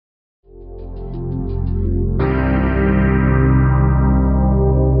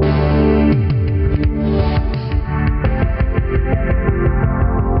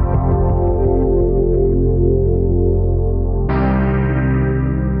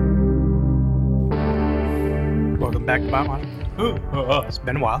back to Biomodded. It's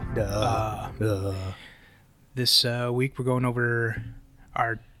been a while. This week we're going over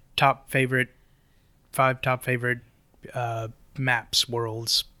our five top favorite maps,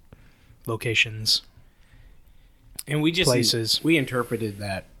 worlds, locations, and we just places. We interpreted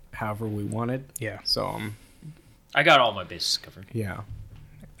that however we wanted. Yeah. So I got all my bases covered. yeah.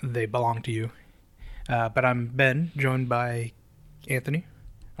 They belong to you. But I'm Ben, joined by Anthony.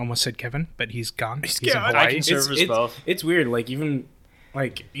 Almost said Kevin, but he's gone. He's in Hawaii. I can serve us both. It's weird. Like even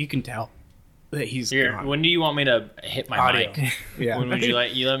like you can tell that he's Here, gone. when do you want me to hit my Audio. mic? Yeah. When would you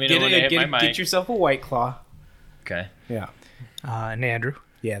let me know when to hit my mic? Get yourself a White Claw. Okay. Yeah. And Andrew.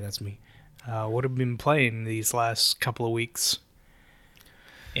 Yeah, that's me. What have you been playing these last couple of weeks,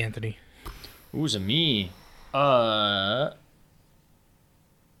 Anthony? Ooh, is it me? Have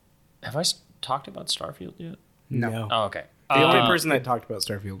I talked about Starfield yet? No. Oh, okay. The only person that talked about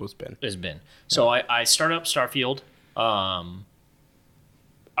Starfield was Ben. Is Ben. So I started up Starfield. I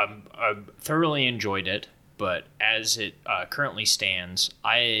thoroughly enjoyed it, but as it currently stands,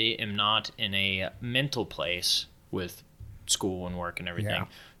 I am not in a mental place with school and work and everything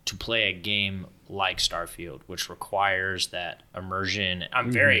to play a game like Starfield, which requires that immersion.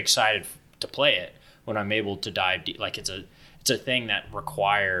 I'm very excited to play it when I'm able to dive deep. Like it's a thing that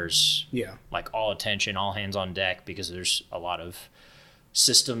requires like all attention, all hands on deck, because there's a lot of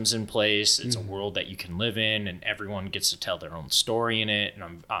systems in place. It's a world that you can live in, and everyone gets to tell their own story in it.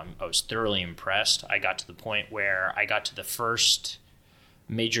 And I was thoroughly impressed. I got to the point where I got to the first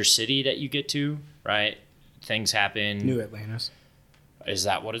major city that you get to, right? Things happen. New Atlantis. Is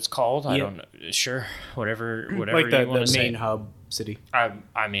that what it's called? I don't know. Sure. Whatever Like you want to the say. main hub city. I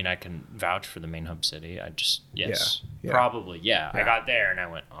mean, I can vouch for the main hub city. Yes, Yeah. probably. Yeah. I got there and I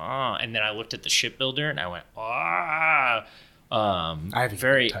went, and then I looked at the shipbuilder and I went, I haven't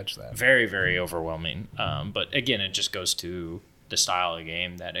very touched that. Very, very overwhelming. But again, it just goes to the style of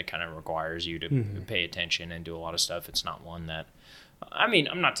game that it kind of requires you to pay attention and do a lot of stuff. It's not one that, I mean,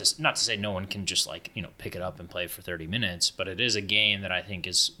 I'm not to say no one can just pick it up and play for 30 minutes, but it is a game that I think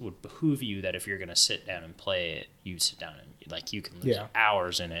would behoove you that if you're going to sit down and play it, you sit down and you can lose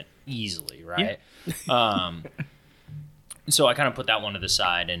hours in it easily, right? Yeah. So I kind of put that one to the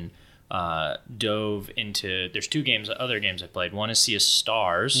side and dove into. There's other games I played. One is Sea of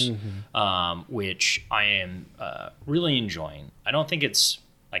Stars, which I am really enjoying. I don't think it's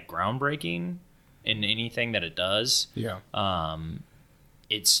like groundbreaking in anything that it does. Yeah.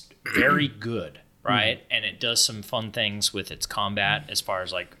 It's very good, right? And it does some fun things with its combat as far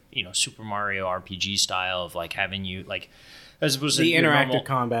as Super Mario RPG style of having you as opposed to the interactive normal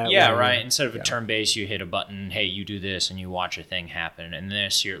combat. Yeah, right. Instead of a turn base, you hit a button, hey, you do this, and you watch a thing happen. And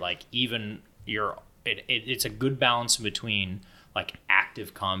this, it's a good balance between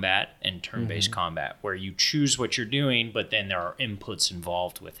active combat and turn-based combat, where you choose what you're doing, but then there are inputs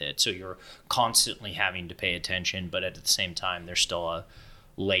involved with it. So you're constantly having to pay attention, but at the same time, there's still a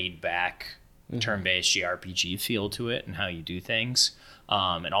laid-back turn-based JRPG feel to it and how you do things.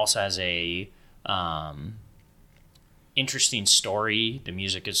 It also has a interesting story.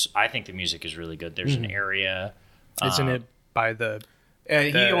 I think the music is really good. There's an area. Isn't it by the...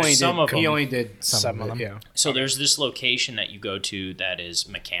 He only did some of them. Yeah. So there's this location that you go to that is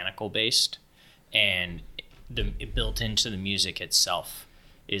mechanical based, and built into the music itself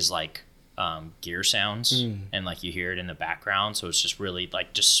is gear sounds, and you hear it in the background. So it's just really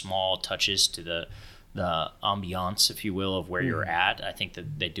just small touches to the ambiance, if you will, of where you're at. I think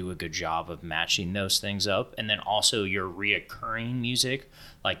that they do a good job of matching those things up, and then also your reoccurring music,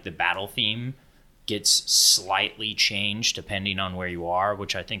 like the battle theme, gets slightly changed depending on where you are,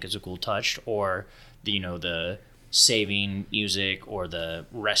 which I think is a cool touch, or the saving music or the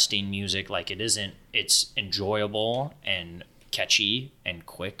resting music. It's enjoyable and catchy and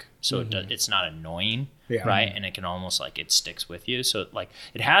quick, so it's not annoying, right? And it can almost it sticks with you. So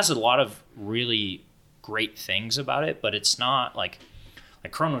it has a lot of really great things about it, but it's not like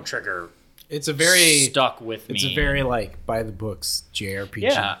Chrono Trigger. It's a very stuck with me. It's a very by the books JRPG.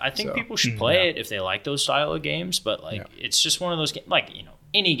 Yeah, I think people should play it if they like those style of games. But it's just one of those games.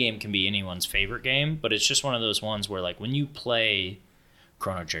 Any game can be anyone's favorite game, but it's just one of those ones where when you play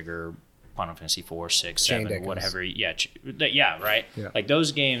Chrono Trigger, Final Fantasy 4, 6, 7, whatever. Yeah, right. Yeah.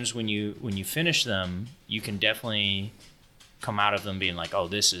 Those games, when you finish them, you can definitely come out of them being oh,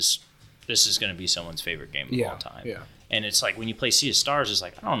 this is going to be someone's favorite game of all time. Yeah. And it's when you play Sea of Stars, it's I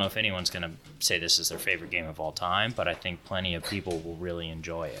don't know if anyone's going to say this is their favorite game of all time, but I think plenty of people will really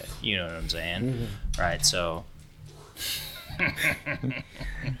enjoy it. You know what I'm saying? Right, so...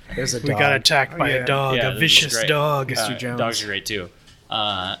 There's a dog. We got attacked by a dog, a vicious dog. Dogs are great, too.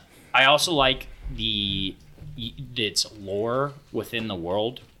 I also like the its lore within the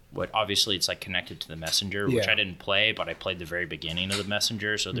world. What obviously it's like connected to the Messenger, which I didn't play, but I played the very beginning of the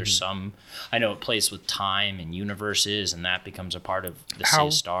Messenger. So there's some. I know it plays with time and universes, and that becomes a part of the Sea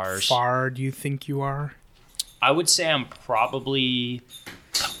of Stars. How far do you think you are? I would say I'm probably.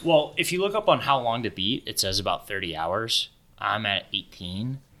 Well, if you look up on how long to beat, it says about 30 hours. I'm at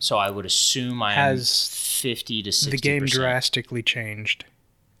 18, so I would assume I am 50 to 60%. The game drastically changed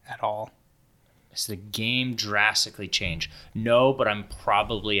at all? Has the game drastically changed? No, but I'm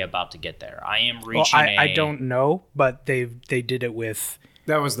probably about to get there. I am reaching. Well, I don't know, but they did it with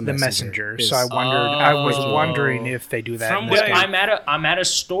that was the messenger. So I was wondering if they do that. From what I'm at a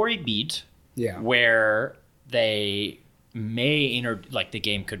story beat. Yeah. Where they may the the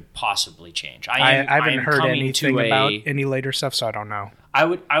game could possibly change. I haven't heard anything about any later stuff, so I don't know. I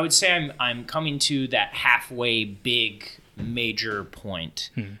would say I'm coming to that halfway big major point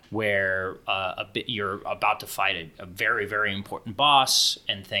where you're about to fight a very, very important boss,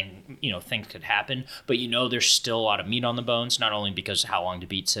 and things could happen, but there's still a lot of meat on the bones, not only because How Long to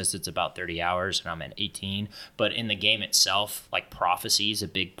Beat says it's about 30 hours and I'm at 18, but in the game itself, like, prophecy is a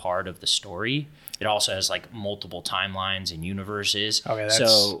big part of the story. It also has like multiple timelines and universes. Okay,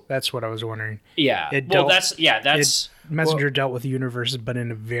 that's what I was wondering. Yeah. Messenger dealt with universes, but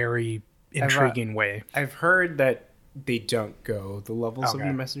in a very intriguing way. I've heard that they don't go the levels of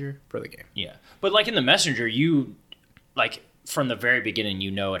the Messenger for the game. Yeah. But like in the Messenger, you like from the very beginning,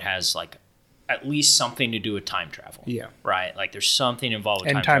 it has like at least something to do with time travel. Yeah. Right? Like there's something involved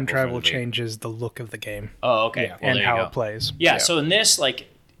with time travel. And time travel changes the look of the game. Oh, okay. Yeah. Well, and how it plays. Yeah, so in this, like,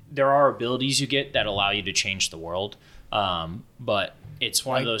 there are abilities you get that allow you to change the world. But it's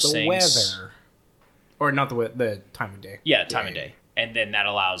one of those things. Weather. Or not the time of day. Yeah, time of day. And then that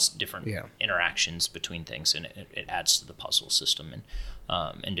allows different interactions between things, and it adds to the puzzle system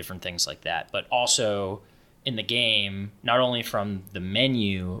and different things like that. But also in the game, not only from the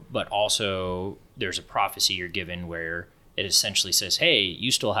menu, but also there's a prophecy you're given where it essentially says, hey,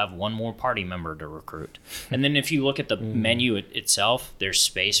 you still have one more party member to recruit. And then if you look at the menu itself, there's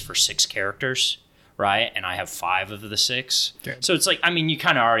space for 6 characters. Right, and I have 5 of the 6. Okay. So it's like, I mean, you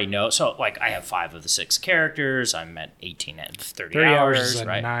kind of already know. So like, I have 5 of the 6 characters. I'm at 18 and 30 hours. Is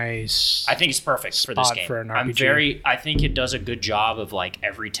right? Nice. I think it's perfect for this game. For an RPG. I think it does a good job of like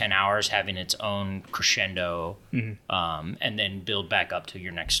every 10 hours having its own crescendo, and then build back up to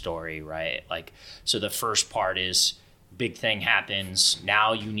your next story. Right, like so the first part is big thing happens.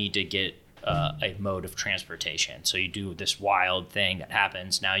 Now you need to get a mode of transportation. So you do this wild thing that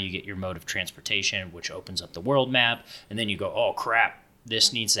happens. Now you get your mode of transportation, which opens up the world map. And then you go, oh, crap,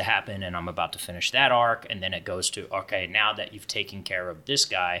 this needs to happen. And I'm about to finish that arc. And then it goes to, okay, now that you've taken care of this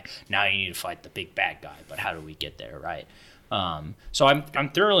guy, now you need to fight the big bad guy. But how do we get there, right? So I'm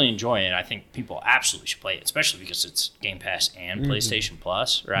thoroughly enjoying it. I think people absolutely should play it, especially because it's Game Pass and PlayStation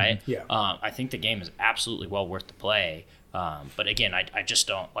Plus, right? Yeah. I think the game is absolutely well worth the play. But again, I just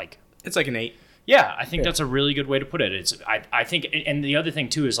don't like... It's like an 8. Yeah, I think that's a really good way to put it. I think, and the other thing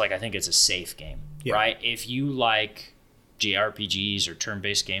too is like I think it's a safe game, right? If you like JRPGs or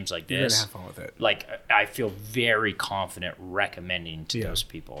turn-based games like this, you're gonna have fun with it. Like I feel very confident recommending to those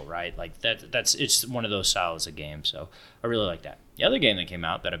people, right? Like it's one of those styles of games. So I really like that. The other game that came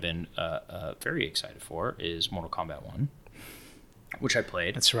out that I've been very excited for is Mortal Kombat 1, which I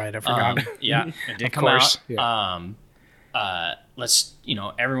played. That's right, I forgot. Yeah, it did come out. Yeah. Let's,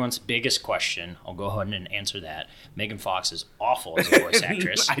 everyone's biggest question. I'll go ahead and answer that. Megan Fox is awful as a voice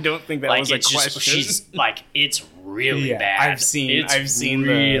actress. I don't think that was a question. She's like, it's really bad. I've seen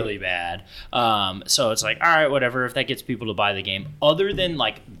really bad. So it's like, all right, whatever. If that gets people to buy the game, other than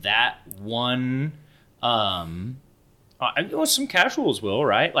like that one, I know some casuals will,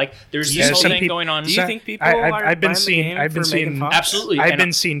 right? Like, there's this whole thing going on. Do you think people I've been seeing absolutely. I've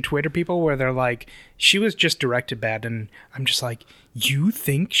been seeing Twitter people where they're like, she was just directed bad, and I'm just like, you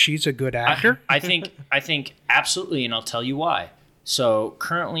think she's a good actor? I think absolutely, and I'll tell you why. So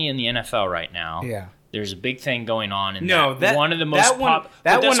currently in the NFL right now, there's a big thing going on. One of the most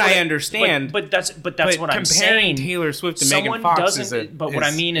I understand. But that's what I'm saying. Comparing Taylor Swift to Megan Fox what I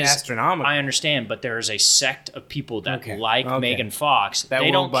mean is astronomical. I understand, but there is a sect of people that like Megan Fox.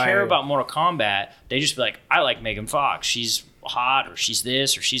 They don't care about Mortal Kombat. They just be like, I like Megan Fox. She's hot, or she's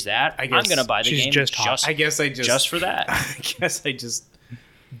this, or she's that. I'm gonna buy the game just for that. I guess I just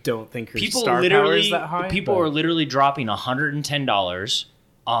don't think her star power is that high. People are literally dropping $110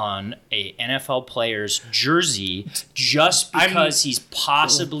 on a NFL player's jersey just because he's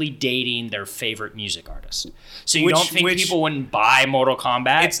possibly dating their favorite music artist. So you don't think people wouldn't buy Mortal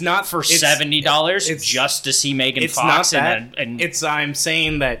Kombat? It's not for $70 just to see Megan Fox. I'm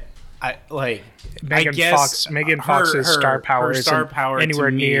saying that Megan guess Fox's star power her star isn't power anywhere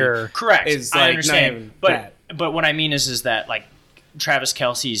to me near. Correct. Is I like understand. But what I mean is that like Travis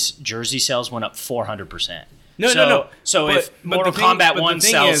Kelce's jersey sales went up 400%. No. So But- if but Mortal the thing- Kombat but the 1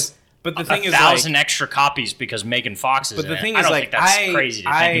 thing sells is- but the thing is, 1,000 extra copies because Megan Fox is But in the it, thing I is, don't like, think that's crazy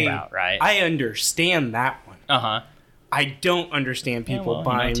to think about, right? I understand that one. Uh-huh. I don't understand people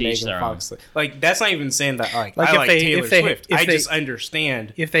buying to each Megan their Fox. Like, that's not even saying that. Like Like, I if like they- Taylor if they- Swift. if I they- just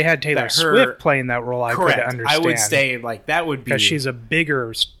understand. If they had Taylor that her- Swift playing that role, I Correct. could understand. I would say like that would be because she's a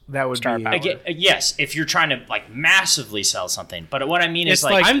bigger that would star be. power. Yes, if you're trying to like massively sell something. But what I mean is It's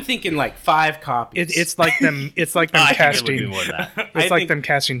like I'm thinking like 5 copies. It's like them. It's like them I think it would be casting. more than that. It's I like think- them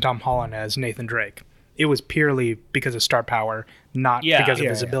casting Tom Holland as Nathan Drake. It was purely because of star power, not Yeah. because of Yeah,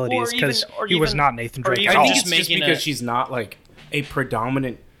 his yeah. abilities. Because Or he was even- not Nathan or Drake even at I all. think just it's just making because a- she's not like a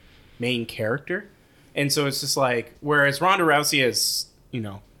predominant main character, and so it's just like whereas Ronda Rousey is,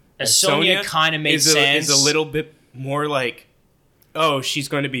 As Sonya kinda made is sense. a little bit more like, oh, she's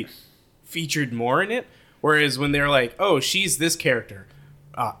going to be featured more in it. Whereas when they're like, oh, she's this character,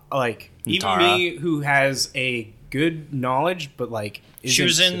 like even Tara. me who has a good knowledge, but like she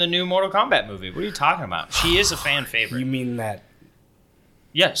was in the new Mortal Kombat movie. What are you talking about? She is a fan You favorite. mean that?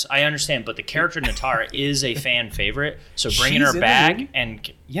 Yes, I understand, but the character Natara is a fan favorite. So bringing She's her in the back movie?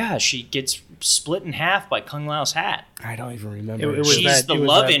 and she gets split in half by Kung Lao's hat. I don't even remember. It was She's that- the it was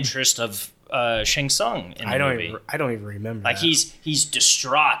love that- interest of Shang Tsung in the I don't movie. even remember. Like that. he's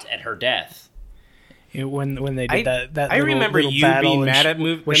distraught at her death. When they did that I little, remember little you battle being and mad she- at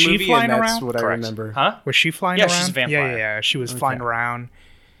was the she movie, flying and that's around? what I Correct. remember. Huh? Was she flying Yeah, around? she's a vampire. Yeah. She was flying around,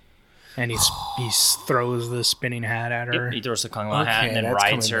 and he throws the spinning hat at her. Yep, he throws the Kung Lao hat and Okay, then that's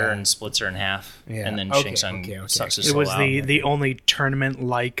rides coming her back. and splits her in half. Yeah, And then okay, Shang Tsung okay. sucks his It soul was out. the only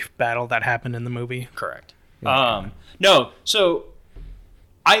tournament-like battle that happened in the movie. Correct. No, so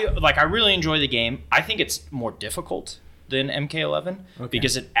I really enjoy the game. I think it's more difficult than MK11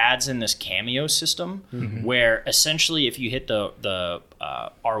 because it adds in this cameo system where essentially if you hit the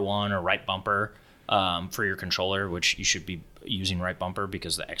R1 or right bumper for your controller, which you should be using right bumper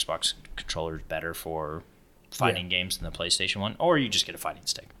because the Xbox controller is better for fighting games than the PlayStation one, or you just get a fighting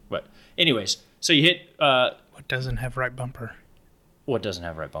stick. But anyways, so you hit What doesn't have right bumper? what doesn't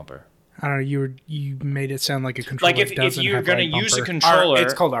have right bumper? I don't know. You made it sound like a controller. Like if doesn't you're have going right to use a bumper. controller,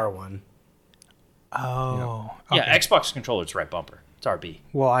 It's called R1. Oh, yeah, okay. Xbox controller it's right bumper. It's RB.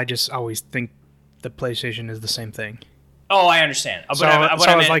 Well, I just always think the PlayStation is the same thing. Oh, I understand. So I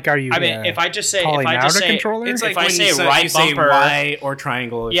was like, are you, I mean, if I just say, calling out a say, controller? It's like if I when say you right you say bumper, Y or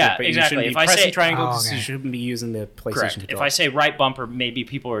triangle. Yeah, but exactly. You If shouldn't I be pressing say- triangle, Oh, 'cause okay. you shouldn't be using the PlayStation correct. controller. If I say right bumper, maybe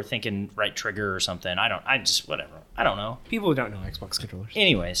people are thinking right trigger or something. I just whatever. I don't know. People who don't know Xbox controllers.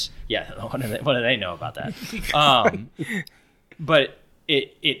 Anyways, yeah, what do they know about that? But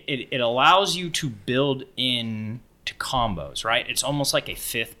it allows you to build in to combos, right? It's almost like a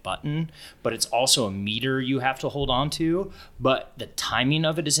fifth button, but it's also a meter you have to hold on to. But the timing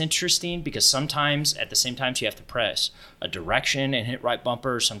of it is interesting because sometimes at the same time you have to press a direction and hit right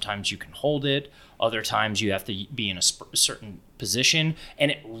bumper. Sometimes you can hold it. Other times you have to be in a certain position. And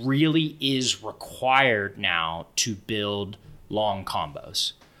it really is required now to build long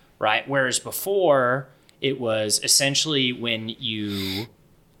combos, right? Whereas before it was essentially when you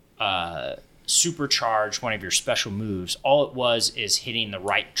supercharge one of your special moves, all it was is hitting the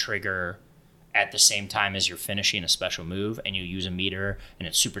right trigger at the same time as you're finishing a special move, and you use a meter and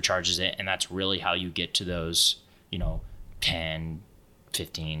it supercharges it, and that's really how you get to those 10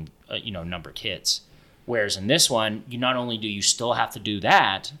 15 numbered hits. Whereas in this one, you not only do you still have to do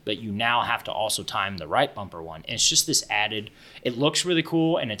that, but you now have to also time the right bumper one. And it's just this added, it looks really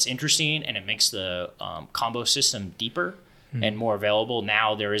cool and it's interesting and it makes the combo system deeper and more available.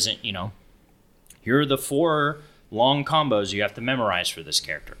 Now there isn't, here are the 4 long combos you have to memorize for this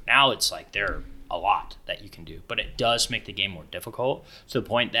character. Now it's like there are a lot that you can do, but it does make the game more difficult to the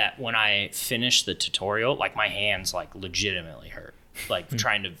point that when I finish the tutorial, like my hands like legitimately hurt. Like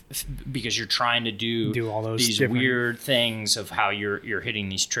trying to, because you're trying to do all those these different weird things of how you're hitting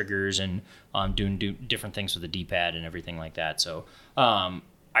these triggers and doing different things with the D-pad and everything like that. So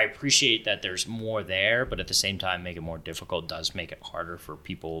I appreciate that there's more there, but at the same time, make it more difficult does make it harder for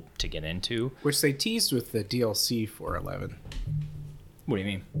people to get into. Which they teased with the DLC for 11. What do you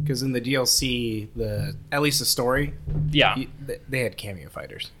mean? Because in the DLC, at least the story, Yeah. they had cameo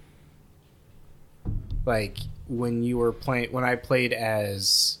fighters. Like when I played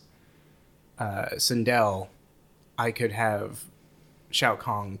as Sindel, I could have Shao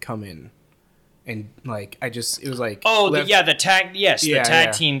Kahn come in, and like it was like the tag, yes, Yeah, the tag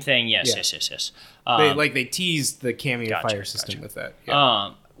yeah. team thing, yes, Yeah. yes. they teased the cameo fire system with that.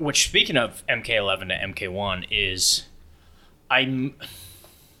 Yeah. which, speaking of MK11 to MK1, is I'm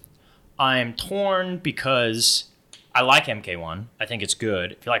torn because I like MK1. I think it's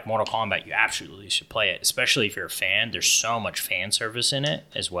good. If you like Mortal Kombat, you absolutely should play it, especially if you're a fan. There's so much fan service in it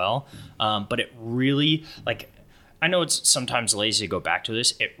as well. But it really, like, I know it's sometimes lazy to go back to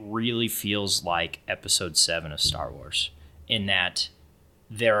this. It really feels like Episode 7 of Star Wars in that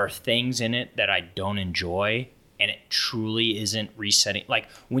there are things in it that I don't enjoy, and it truly isn't resetting. Like,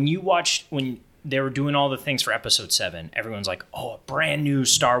 when they were doing all the things for Episode 7, everyone's like, oh, a brand new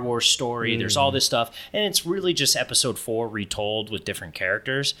Star Wars story. There's all this stuff. And it's really just Episode 4 retold with different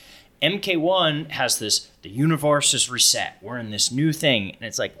characters. MK1 has this, the universe is reset. We're in this new thing. And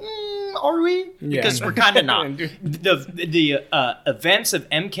it's like, are we? Because we're kind of not. The events of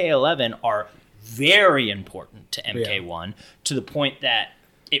MK11 are very important to MK1 to the point that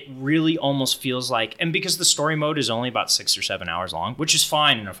it really almost feels like, and because the story mode is only about 6 or 7 hours long, which is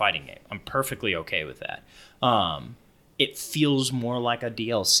fine in a fighting game. I'm perfectly okay with that. It feels more like a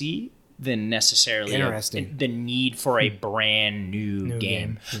DLC than necessarily the need for a brand new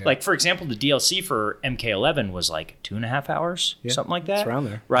game. Yeah. Like, for example, the DLC for MK11 was like 2.5 hours, something like that. It's around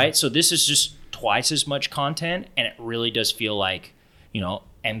there. Right? So this is just twice as much content, and it really does feel like,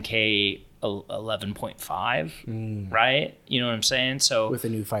 MK 11.5, right? You know what I'm saying? So with a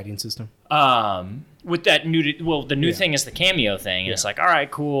new fighting system. With that the new thing is the cameo thing, and it's like, all right,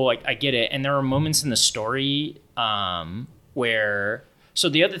 cool, I get it. And there are moments in the story where. So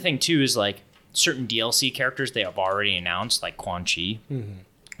the other thing too is like certain DLC characters they have already announced, like Quan Chi,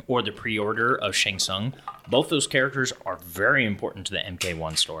 or the pre-order of Shang Tsung. Both those characters are very important to the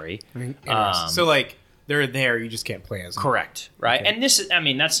MK1 story. So like. They're there, you just can't play as them. Correct, right? Okay. And this is,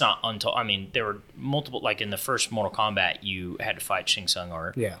 that's not until, there were multiple, like in the first Mortal Kombat, you had to fight Shang Tsung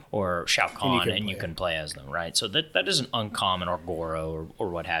or Shao Kahn, and you can play as them, right? So that isn't uncommon, or Goro, or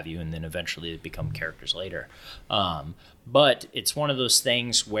what have you, and then eventually they become characters later. But it's one of those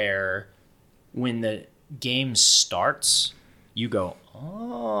things where when the game starts, you go, oh,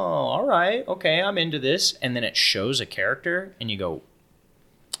 all right, okay, I'm into this, and then it shows a character, and you go,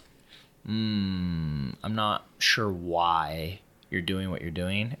 I'm not sure why you're doing what you're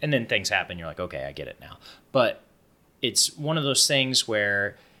doing. And then things happen. You're like, okay, I get it now. But it's one of those things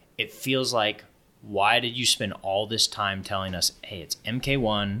where it feels like, why did you spend all this time telling us, hey, it's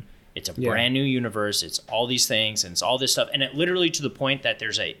MK1, it's a brand new universe, it's all these things, and it's all this stuff. And it literally to the point that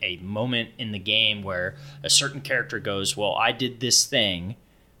there's a moment in the game where a certain character goes, well, I did this thing,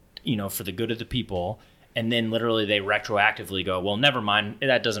 for the good of the people. And then literally they retroactively go, well, never mind,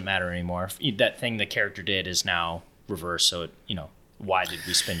 that doesn't matter anymore. That thing the character did is now reversed, so why did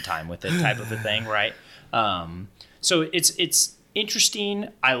we spend time with it, type of a thing, right? So it's interesting.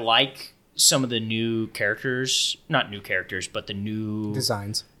 I like some of the new characters, not new characters, but the new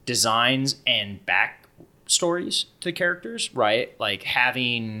designs and backstories to characters, right? Like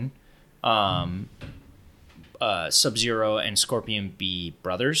having Sub-Zero and Scorpion be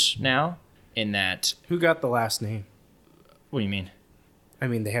brothers now. In that, who got the last name? What do you mean? I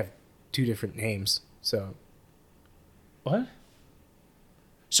mean, they have 2 different names. So what?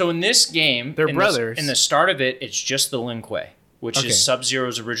 So in this game, they're brothers. In the start of it, it's just the Lin Kuei, which is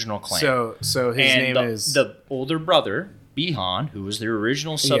Sub-Zero's original clan. So his name is the older brother, Bi-Han, who was the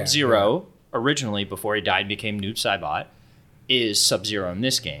original Sub-Zero originally before he died and became Noob Saibot, is Sub-Zero in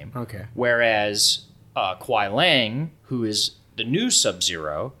this game. Okay. Whereas Kuai Lang, who is the new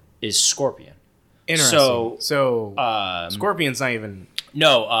Sub-Zero, is Scorpion. Interesting. So Scorpion's not even...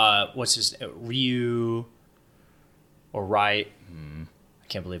 No, what's his... Ryu... Or Rai... I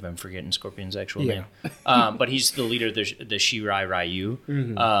can't believe I'm forgetting Scorpion's actual name. But he's the leader of the Shirai Ryu.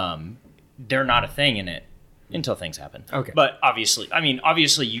 Mm-hmm. They're not a thing in it until things happen. Okay. But obviously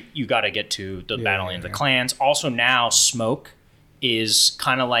you got to get to the battling of the clans. Also now Smoke is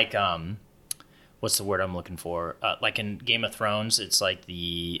kind of like... what's the word I'm looking for? Like in Game of Thrones, it's like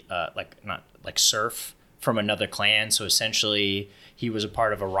the not Surf from another clan. So essentially, he was a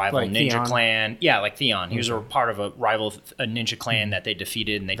part of a rival ninja Theon. Clan. Yeah, like Theon. He was a part of a ninja clan that they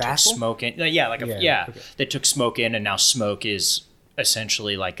defeated, and they took Smoke in. They took Smoke in, and now Smoke is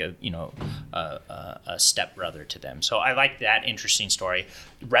essentially like a stepbrother to them. So I like that interesting story.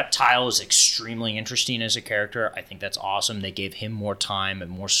 Reptile is extremely interesting as a character. I think that's awesome. They gave him more time and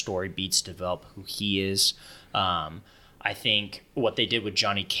more story beats to develop who he is. I think what they did with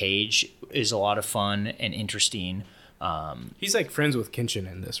Johnny Cage is a lot of fun and interesting. He's like friends with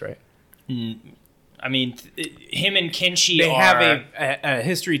Kenshin in this, right? I mean, him and Kenshi they have a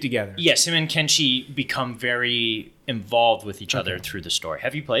history together. Yes, him and Kenshi become very involved with each other through the story.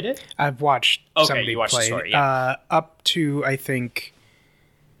 Have you played it? I've watched somebody play. The story, yeah. Up to, I think,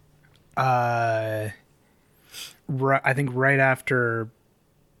 I think right after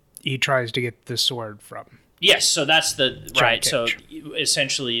he tries to get the sword from. Yes, so that's the Johnny right. So Cage.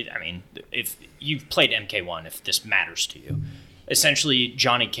 essentially, I mean, if you've played MK1, if this matters to you, essentially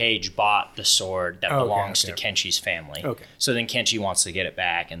Johnny Cage bought the sword that belongs to Kenchi's family. Okay. So then Kenchi wants to get it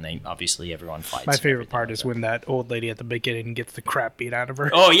back, and then obviously everyone fights. My and favorite everything part like is that. when that old lady at the beginning gets the crap beat out of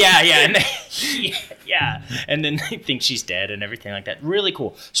her. Oh yeah, and then, yeah, and then they think she's dead and everything like that. Really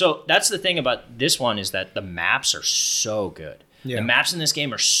cool. So that's the thing about this one is that the maps are so good. Yeah. The maps in this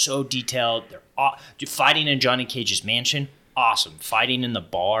game are so detailed. They're fighting in Johnny Cage's mansion, awesome. Fighting in the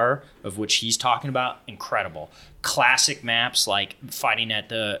bar, of which he's talking about, incredible. Classic maps like fighting at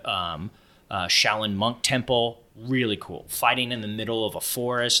the Shaolin monk temple, really cool. Fighting in the middle of a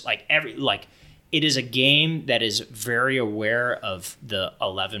forest, it is a game that is very aware of the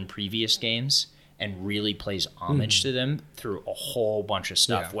 11 previous games and really plays homage to them through a whole bunch of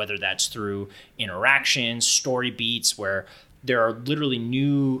stuff, whether that's through interactions, story beats, where there are literally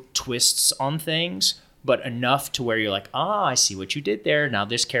new twists on things, but enough to where you're like, I see what you did there. Now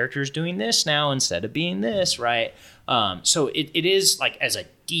this character is doing this now instead of being this, right? So it is like, as a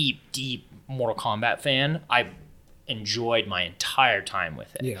deep Mortal Kombat fan, I enjoyed my entire time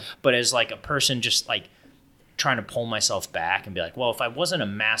with it. Yeah. But as like a person just like trying to pull myself back and be like, well, if I wasn't a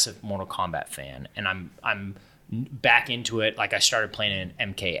massive Mortal Kombat fan and I'm back into it, like I started playing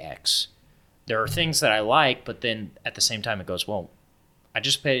in MKX, there are things that I like, but then at the same time it goes, well, I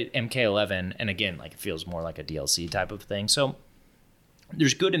just played MK11, and again, like it feels more like a DLC type of thing. So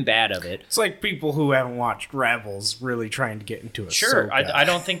there's good and bad of it. It's like people who haven't watched Rebels really trying to get into it. Sure, I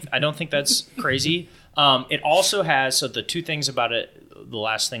don't think that's crazy. It also has, so the two things about it, the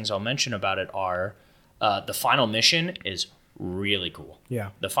last things I'll mention about it are the final mission is really cool. Yeah.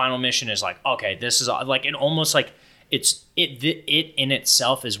 The final mission is like, okay, this is like, it almost like it in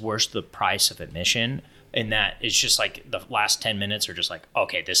itself is worth the price of admission. In that it's just like the last 10 minutes are just like,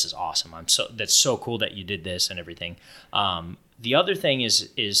 okay, this is awesome. That's so cool that you did this and everything. The other thing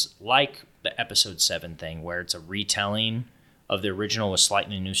is like the episode 7 thing, where it's a retelling of the original with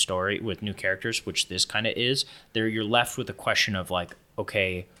slightly new story with new characters, which this kind of is. There you're left with a question of like,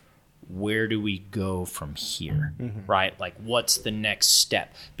 okay, where do we go from here? Right? Like, what's the next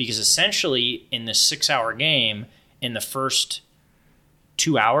step? Because essentially in this 6-hour game, in the first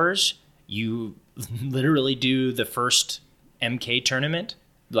 2 hours, you literally do the first MK tournament.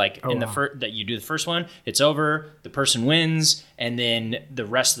 Like that you do the first one, it's over, the person wins, and then the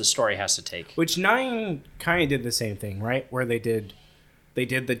rest of the story has to take. Which 9 kind of did the same thing, right? Where they did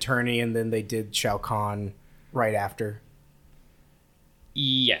the tourney and then they did Shao Kahn right after.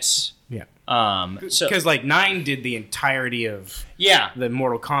 Yes. Yeah. So Because like 9 did the entirety of the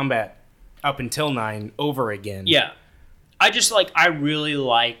Mortal Kombat up until 9 over again. Yeah. I really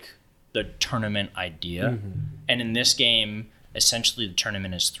like the tournament idea. And in this game, essentially the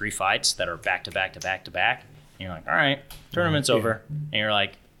tournament is 3 fights that are back to back to back to back. And you're like, all right, tournament's over. And you're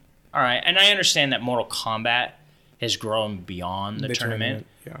like, all right. And I understand that Mortal Kombat has grown beyond the tournament.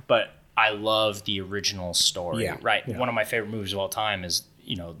 But I love the original story. Yeah. Right. Yeah. One of my favorite movies of all time is,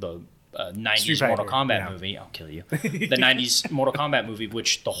 the 90s Street Mortal Fighter, Kombat movie. I'll kill you. The 90s Mortal Kombat movie,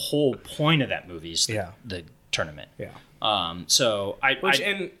 which the whole point of that movie is the tournament. Yeah.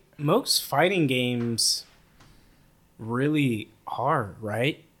 And most fighting games really are,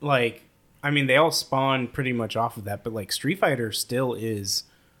 right? Like, I mean, they all spawn pretty much off of that, but like Street Fighter still is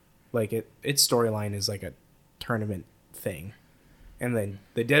like its storyline is like a tournament thing. And then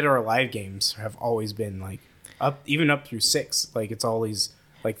the Dead or Alive games have always been like up through 6. Like it's always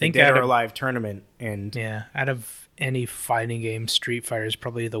like the Dead or Alive tournament. And yeah, out of any fighting game, Street Fighter is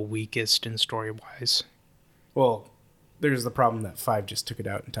probably the weakest in story wise. Well, there's the problem that 5 just took it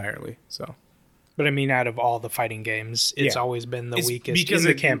out entirely. So, but I mean, out of all the fighting games, it's always been the weakest because in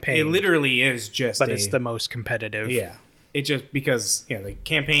the campaign. It literally is just, but it's the most competitive. Yeah, it just because the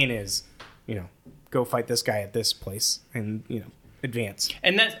campaign is, go fight this guy at this place and advance.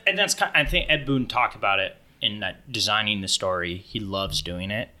 And that's kind of, I think Ed Boon talked about it in that designing the story. He loves doing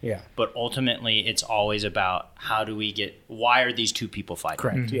it. Yeah. But ultimately, it's always about why are these two people fighting?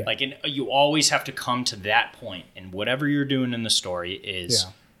 Correct. Mm-hmm. Yeah. Like, you always have to come to that point, and whatever you're doing in the story is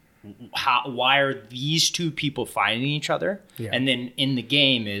why are these two people fighting each other? Yeah. And then in the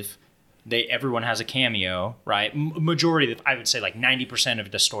game, if everyone has a cameo, right? Majority of, I would say like 90%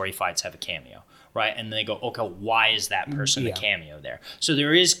 of the story fights have a cameo. Right, and they go, okay, why is that person the cameo there? So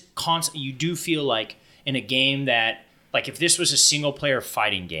there is you do feel like in a game that, like if this was a single player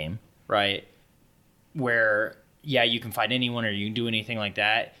fighting game, right, where, you can fight anyone or you can do anything like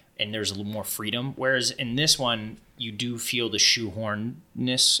that, and there's a little more freedom. Whereas in this one, you do feel the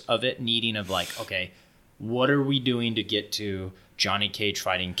shoehornness of it, needing of like, okay, what are we doing to get to Johnny Cage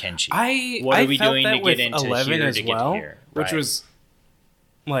fighting Kenshi? What are we doing to get into 11 here as to get well, to here? which Right. was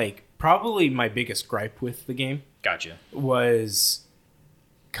like probably my biggest gripe with the game. Gotcha. Was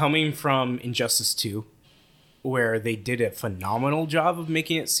coming from Injustice 2, where they did a phenomenal job of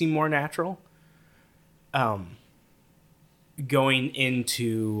making it seem more natural. Going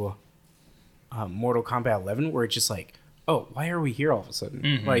into Mortal Kombat 11, where it's just like, oh, why are we here all of a sudden?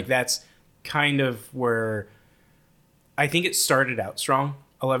 Mm-hmm. Like, that's kind of where I think it started out strong,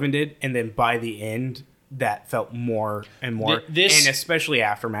 11 did, and then by the end, that felt more and more. And especially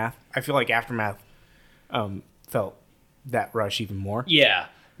Aftermath. I feel like Aftermath felt that rush even more. Yeah.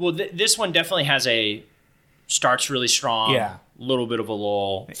 Well, this one definitely has starts really strong. Yeah. Little bit of a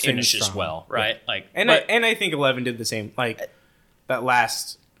lull, finishes strong. well, right? Yeah. Like, I think 11 did the same. Like that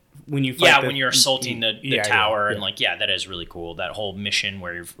last when you fight when you're assaulting the tower and like that is really cool. That whole mission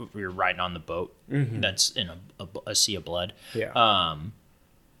where you're riding on the boat that's in a sea of blood. Yeah.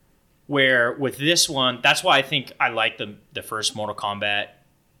 Where with this one, that's why I think I like the first Mortal Kombat,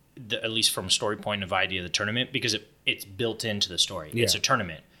 at least from a story point of idea of the tournament, because it's built into the story. Yeah. It's a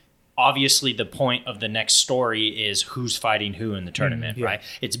tournament. Obviously, the point of the next story is who's fighting who in the tournament, right?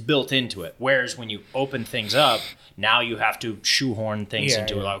 It's built into it. Whereas when you open things up, now you have to shoehorn things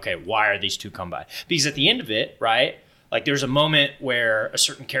into it. Like, okay, why are these two come by? Because at the end of it, right, like there's a moment where a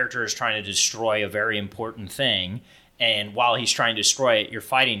certain character is trying to destroy a very important thing, and while he's trying to destroy it, you're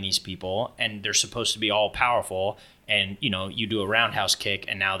fighting these people, and they're supposed to be all powerful, and you do a roundhouse kick,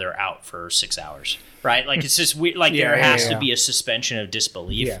 and now they're out for 6 hours, right? Like it's just weird. Like there has to be a suspension of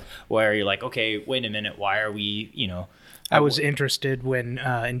disbelief where you're like, okay, wait a minute, why are we, I was interested when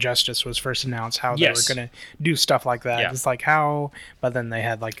Injustice was first announced how they were going to do stuff like that. Yeah. It's like how, but then they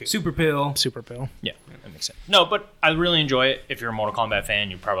had like Super Pill. Yeah, that makes sense. No, but I really enjoy it. If you're a Mortal Kombat fan,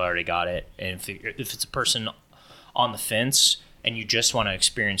 you probably already got it. And if it's a person on the fence and you just want to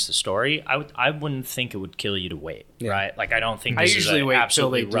experience the story, I wouldn't think it would kill you to wait, right? Like I don't think this usually is wait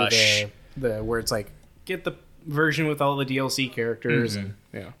absolutely till they rush. do the where it's like get the version with all the DLC characters and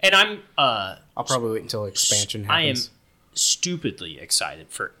And I'm I'll probably wait until expansion happens. I am stupidly excited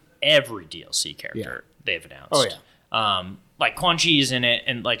for every DLC character they've announced. Oh yeah. Like Quan Chi is in it,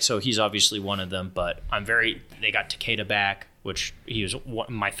 and like so he's obviously one of them. But they got Takeda back, which he was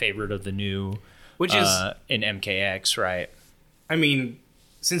my favorite of the new, which is in MKX, right? I mean,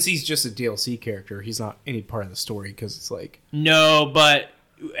 since he's just a DLC character, he's not any part of the story because it's like no, but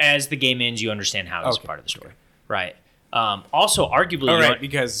as the game ends, you understand how he's part of the story, right? Also, arguably,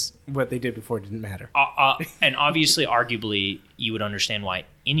 because what they did before didn't matter. And obviously, arguably, you would understand why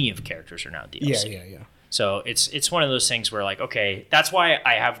any of the characters are now DLC. Yeah. So it's one of those things where like, okay, that's why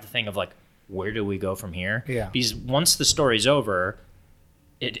I have the thing of like, where do we go from here? Yeah. Because once the story's over,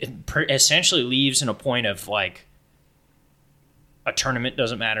 it essentially leaves in a point of like, a tournament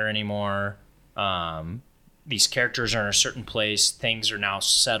doesn't matter anymore. These characters are in a certain place. Things are now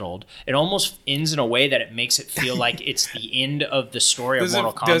settled. It almost ends in a way that it makes it feel like it's the end of the story of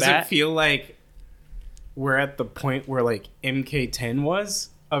Mortal Kombat. Does it feel like we're at the point where like MK10 was?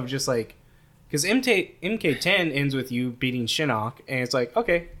 Of just like... Because MK10 ends with you beating Shinnok, and it's like,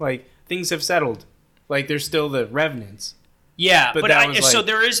 okay, like things have settled. Like there's still the Revenants. Yeah, but so like,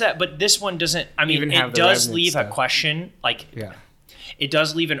 there is that. But this one doesn't... I mean, it does leave a question. Like... Yeah. It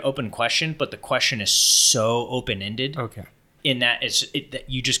does leave an open question, but the question is so open-ended. Okay. In that that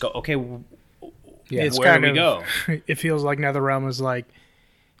you just go, okay, it's where do we go? It feels like NetherRealm is like,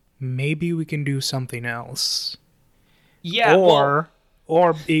 maybe we can do something else. Yeah. Or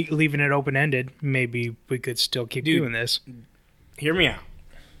leaving it open-ended, maybe we could still keep doing this. Hear me out.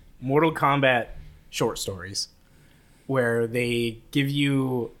 Mortal Kombat short stories, where they give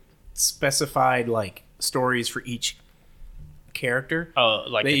you specified like stories for each character. Oh,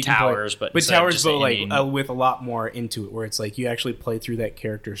 like the towers, but towers, but like with a lot more into it, where it's like you actually play through that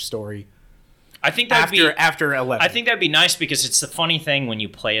character's story. I think that after 11. I think that'd be nice because it's the funny thing when you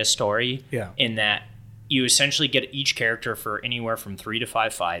play a story. Yeah. In that you essentially get each character for anywhere from 3 to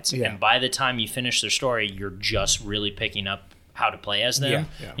 5 fights, and by the time you finish their story, you're just really picking up how to play as them.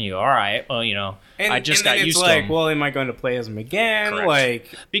 Yeah. And you go, all right, well, I just got used to like, them. well, am I going to play as them again? Correct.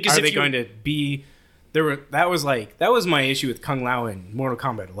 Like, because are they going to be? That was my issue with Kung Lao in Mortal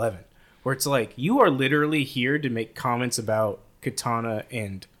Kombat 11, where it's like you are literally here to make comments about Katana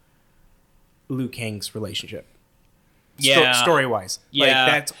and Liu Kang's relationship. Story wise, yeah,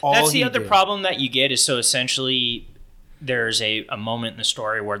 like, that's all. That's the other problem that you get is so essentially there's a moment in the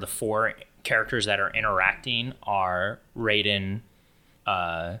story where the 4 characters that are interacting are Raiden,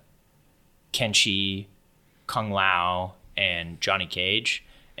 Kenshi, Kung Lao, and Johnny Cage.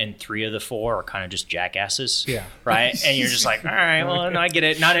 And 3 of the 4 are kind of just jackasses. Yeah. Right? And you're just like, all right, well, no, I get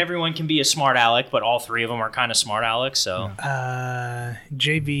it. Not everyone can be a smart aleck, but all 3 of them are kind of smart alecks. So,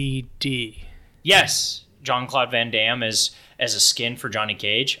 JVD. yes, Jean-Claude Van Damme as a skin for Johnny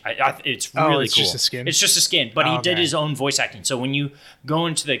Cage. It's really it's cool. just a skin? It's just a skin, but he did his own voice acting. So when you go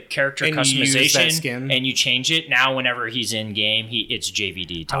into the character And you use that customization skin? and you change it, now whenever he's in game, it's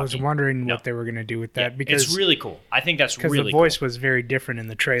JVD talking. I was wondering No. what they were going to do with Yeah, that because it's really cool. I think that's because really the voice was very different in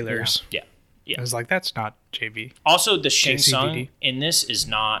the trailers. cool. Yeah. I was like, that's not JV. Also, the Shang Tsung JCVD. in this is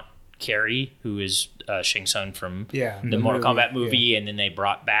not Carrie, who is Shang Tsung from Yeah, the the Mortal movie, Kombat movie, and then they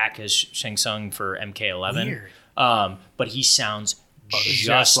brought back as Shang Tsung for MK11. Weird. But he sounds just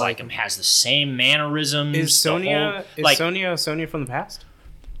just like like him. Has the same mannerisms. Is the Sonya whole- Sonya from the past?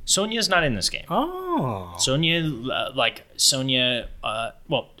 Sonya's not in this game. Oh. Sonya.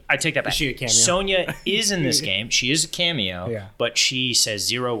 Well, I take that back. Is she a cameo? Sonya is in this game. She is a cameo. Yeah. But she says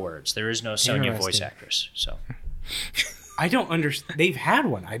 0 words. There is no Sonya voice Interesting. actress. So. I don't understand. They've had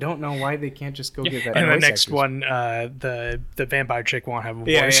one. I don't know why they can't just go get that. And the voice next actress. one, the vampire chick won't have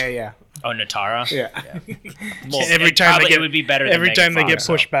a Yeah, voice. yeah. Oh, Natara. Yeah. Well, Every time probably they get, it would be better. Than every Megan time they get Fox,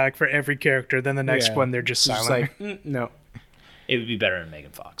 pushed so. back for every character, then the next Yeah. one they're just It's silent. just like no. It would be better than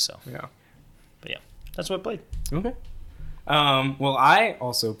Megan Fox. So, Yeah. but yeah, that's what I played. Okay. Well, I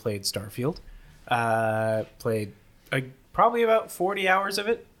also played Starfield. Played probably about 40 hours of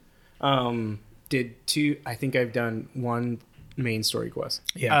it. Did 2. I think I've done 1 main story quest.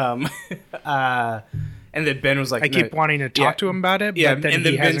 Yeah. And then Ben was like, I keep wanting to talk to him about it, but then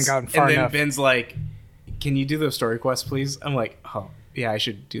he hasn't gotten far and then enough. Ben's like, "Can you do those story quests, please?" I'm like, "Oh, yeah, I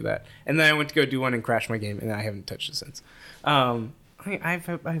should do that." And then I went to go do one and crash my game, and I haven't touched it since. I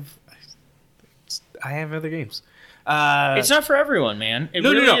have other games. It's not for everyone, man. It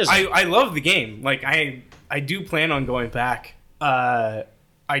No, really no, no. isn't. I love the game. Like I do plan on going back. I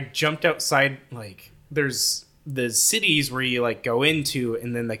jumped outside. Like there's the cities where you like go into,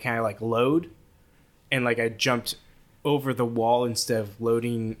 and then they kind of like load. And like I jumped over the wall instead of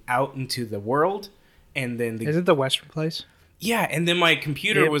loading out into the world, and then Is it the Western place? yeah, and then my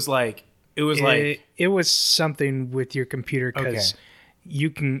computer was like, it was like It was something with your computer because Okay. you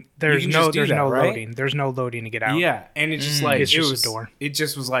can. There's can no. just do There's that, no right? loading. There's no loading to get out. yeah, and it's just like It's it just a was door. It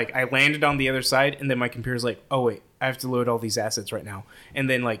just was like I landed on the other side, and then my computer's like, oh wait, I have to load all these assets right now, and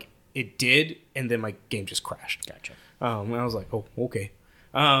then like it did, and then my game just crashed. Gotcha. And I was like, oh, okay.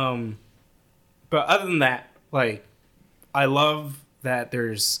 But other than that, like, I love that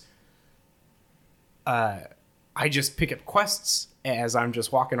there's, I just pick up quests as I'm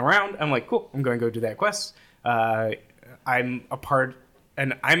just walking around. I'm like, cool, I'm going to go do that quest. I'm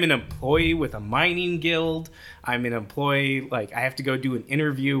an employee with a mining guild. I'm an employee, like, I have to go do an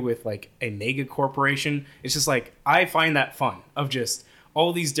interview with, like, a mega corporation. It's just, like, I find that fun of just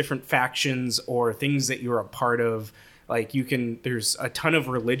all these different factions or things that you're a part of. Like, there's a ton of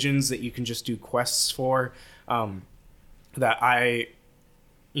religions that you can just do quests for. That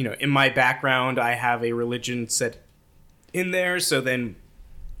in my background, I have a religion set in there. So then,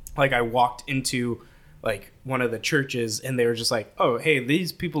 like, I walked into, like, one of the churches, and they were just like, oh, hey,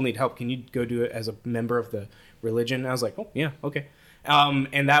 these people need help. Can you go do it as a member of the religion? And I was like, oh, yeah, okay.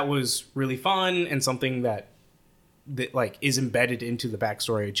 And that was really fun and something that like, is embedded into the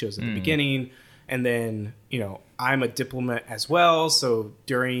backstory I chose at the beginning. And then, I'm a diplomat as well. So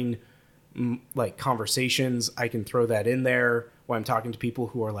during, like, conversations, I can throw that in there when I'm talking to people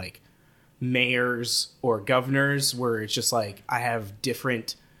who are, like, mayors or governors, where it's just, like, I have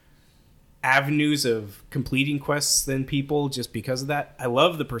different avenues of completing quests than people just because of that. I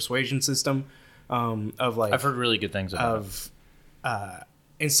love the persuasion system of, like... I've heard really good things about it.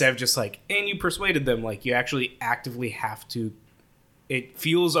 Instead of just, like, and you persuaded them, like, you actually actively have to... It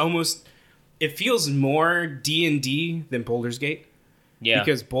feels more D&D than Baldur's Gate. Yeah.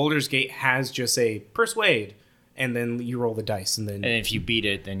 Because Baldur's Gate has just a persuade, and then you roll the dice, and then... And if you beat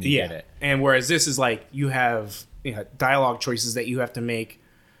it, then you get it. And whereas this is like, you have dialogue choices that you have to make.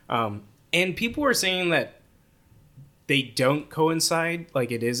 And people are saying that they don't coincide,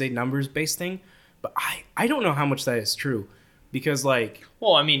 like it is a numbers-based thing. But I don't know how much that is true. Because, like...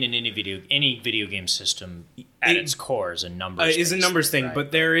 Well, I mean, in any video game system, at its core is a numbers is a numbers thing, right?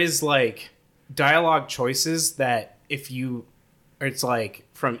 but there is, like, dialogue choices that if you... It's, like,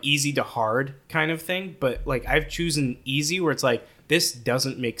 from easy to hard kind of thing. But, like, I've chosen easy, where it's like, this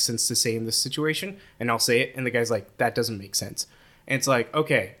doesn't make sense to say in this situation. And I'll say it, and the guy's like, that doesn't make sense. And it's like,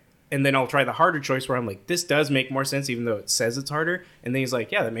 okay. And then I'll try the harder choice, where I'm like, this does make more sense, even though it says it's harder. And then he's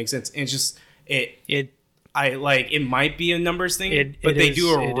like, yeah, that makes sense. And it's just... It might be a numbers thing, but they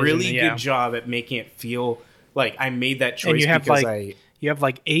do a really good job at making it feel like I made that choice And you have because you have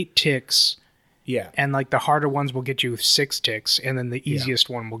like 8 ticks, yeah. and like the harder ones will get you 6 ticks, and then the easiest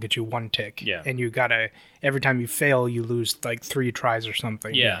one will get you 1 tick. Yeah. And you gotta, every time you fail, you lose like 3 tries or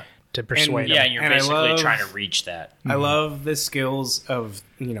something. Yeah. To persuade Yeah, them. and you're And I basically love- trying to reach that. I love the skills of,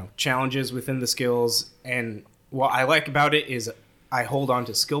 challenges within the skills. And what I like about it is I hold on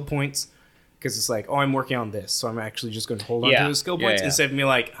to skill points because it's like, oh, I'm working on this. So I'm actually just going to hold on Yeah. to those skill Yeah, points yeah. instead of me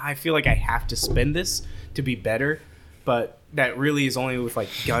like, I feel like I have to spend this to be better. But that really is only with like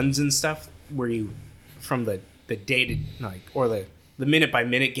guns and stuff where you, from the day to like, or the minute by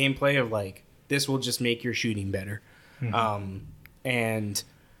minute gameplay of like, this will just make your shooting better. And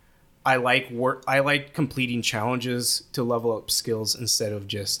I like completing challenges to level up skills instead of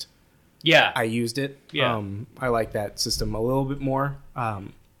just Yeah. I used it. Yeah. I like that system a little bit more.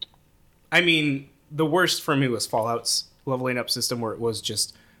 I mean, the worst for me was Fallout's leveling up system where it was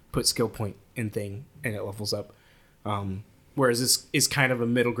just put skill point in thing and it levels up. Whereas this is kind of a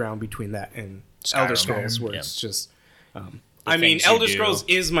middle ground between that and Elder Scrolls where it's just I mean, things you Elder do. Scrolls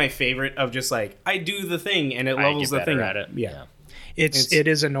is my favorite of just like I do the thing and it I levels get the thing better up. at it. Yeah. It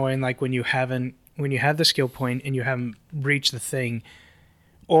is annoying, like when you have the skill point and you haven't reached the thing,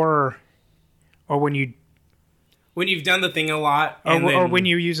 or when When you've done the thing a lot, or when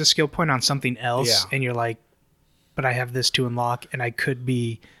you use a skill point on something else, Yeah. and you're like, but I have this to unlock, and I could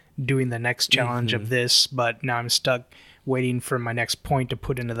be doing the next challenge of this, but now I'm stuck waiting for my next point to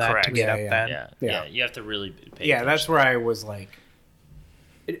put into that to Correct. get Yeah, up yeah. that. Yeah. You have to really pay yeah, attention. that's where I was like,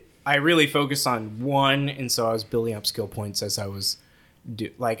 I really focused on one, and so I was building up skill points as I was,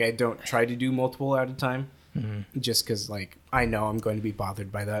 I don't try to do multiple at a time, just because like I know I'm going to be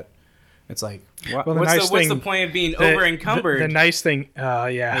bothered by that. It's like, Well, the what's nice the thing- point of being over encumbered? The nice thing, yeah,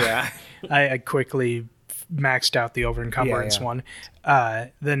 Yeah. I quickly maxed out the over encumbrance Yeah. one.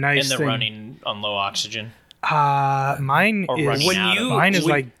 The nice And the thing, running on low oxygen. mine Or is running out of mine is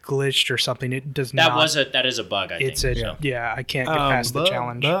when- like glitched or something. It does That not. that is a bug, I think. It's a so. yeah. I can't get past the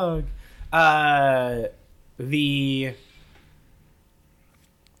challenge.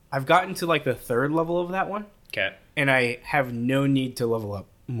 I've gotten to like the 3rd level of that one, Okay. and I have no need to level up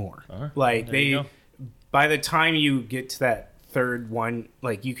more. Alright, Like there you go. by the time you get to that 3rd one,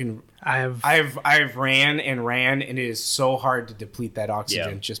 like you can. I've I've ran, and it is so hard to deplete that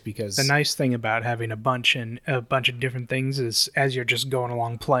oxygen Yeah. just because. The nice thing about having a bunch of different things is as you're just going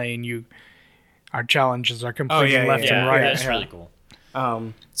along playing, our challenges are completely left Yeah, and right. that's really cool.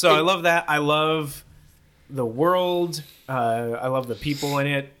 So I love that. I love the world. I love the people in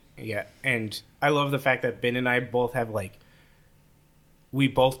it. Yeah, and I love the fact that Ben and I both have we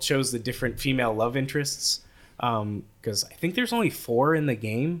both chose the different female love interests. Because I think there's only 4 in the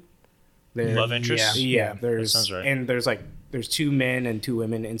game. Love interest? Yeah, there's sounds right. and there's 2 men and 2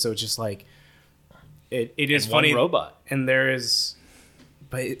 women, and so it's just like it is And one funny. robot. And there is,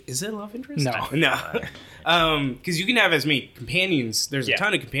 but is it a love interest? No. No. Because you can have as many companions. There's a Yeah.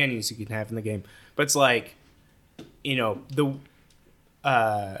 ton of companions you can have in the game, but it's like, the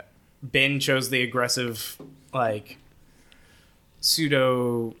Ben chose the aggressive, like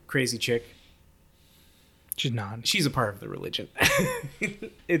pseudo crazy chick. She's not. She's a part of the religion.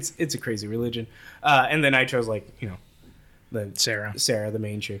 it's a crazy religion. And then I chose the Sarah, the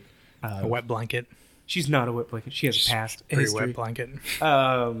main chick. a wet blanket, She's not a wet blanket. She has a past pretty history. wet blanket.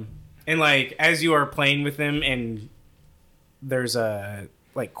 And as you are playing with them, and there's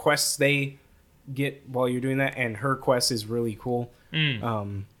quests they get while you're doing that, and her quest is really cool.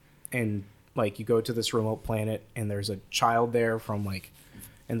 And you go to this remote planet, and there's a child there from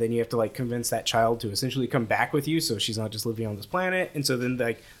and then you have to convince that child to essentially come back with you, so she's not just living on this planet. And so then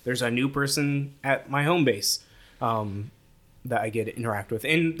there's a new person at my home base that I get to interact with,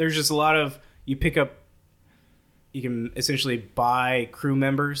 and there's just a lot of you can essentially buy crew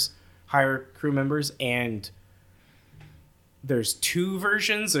members, hire crew members, and there's 2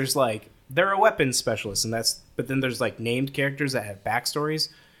 versions. There's they're a weapons specialist, but then there's named characters that have backstories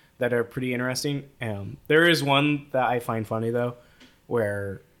that are pretty interesting. There is one that I find funny though,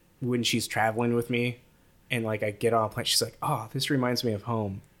 where when she's traveling with me and I get on a planet, she's like, "Oh, this reminds me of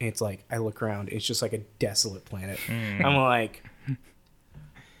home." And it's I look around, it's just a desolate planet. I'm like,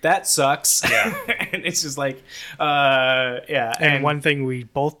 that sucks. Yeah. And it's just yeah. And one thing we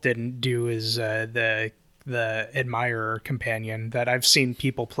both didn't do is the admirer companion that I've seen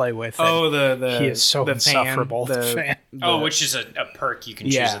people play with. he he is so insufferable. The fan. Which is a perk you can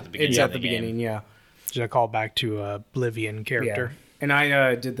choose yeah, at the beginning it's of at the game. beginning. Yeah. Just a callback to Oblivion character. Yeah. And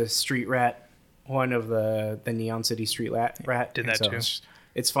I did the Street Rat, one of the Neon City Street Rat. Did and that too.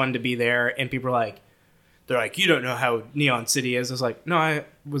 It's fun to be there, and people are they're you don't know how Neon City is. I was no, I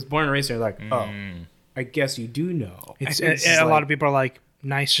was born and raised there. Oh, I guess you do know. It's a lot of people are like,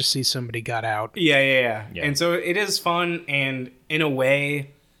 nice to see somebody got out. Yeah. And so it is fun, and in a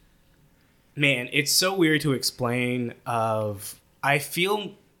way, man, it's so weird to explain. I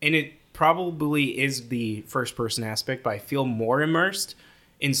feel, and it probably is the first person aspect, but I feel more immersed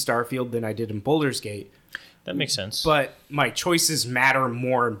in Starfield than I did in Baldur's Gate. That makes sense. But my choices matter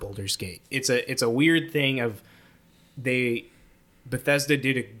more in Baldur's Gate. It's a weird thing of Bethesda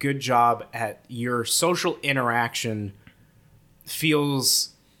did a good job at your social interaction feels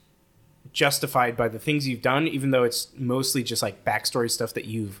justified by the things you've done, even though it's mostly just like backstory stuff that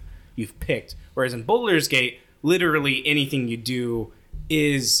you've picked. Whereas in Baldur's Gate, literally anything you do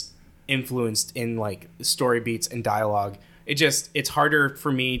is influenced in like story beats and dialogue. It's harder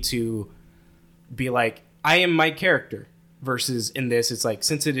for me to be like, I am my character, versus in this, it's like,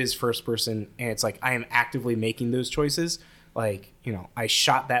 since it is first person and it's like I am actively making those choices, like, you know, I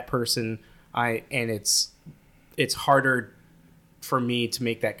shot that person, and it's harder for me to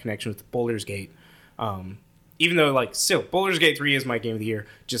make that connection with Baldur's Gate. Even though, like, still, Baldur's Gate 3 is my game of the year.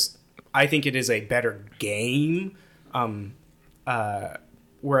 Just, I think it is a better game.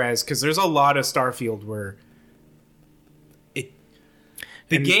 Whereas, because there's a lot of Starfield where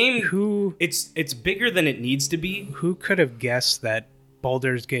it's bigger than it needs to be. Who could have guessed that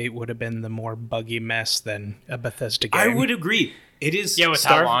Baldur's Gate would have been the more buggy mess than a Bethesda game? I would agree. It is. Yeah, with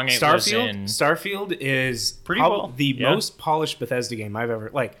how long it was in. Starfield is pretty well the most polished Bethesda game I've ever.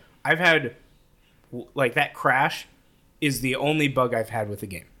 Like, I've had, like, that crash is the only bug I've had with the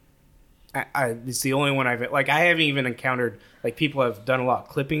game. It's the only one I haven't even encountered, like, people have done a lot of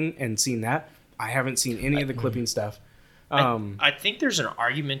clipping and seen that. I haven't seen any of the clipping stuff. I think there's an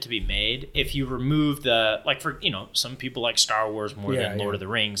argument to be made if you remove the, like, for, you know, some people like Star Wars more than Lord of the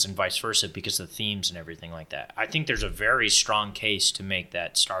Rings and vice versa because of the themes and everything like that. I think there's a very strong case to make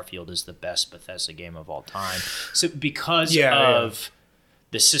that Starfield is the best Bethesda game of all time. So because of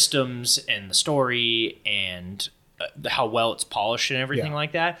the systems and the story and how well it's polished and everything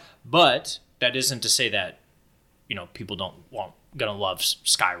like that. But that isn't to say that, you know, people gonna love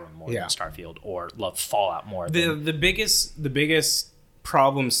Skyrim more than Starfield, or love Fallout more. The biggest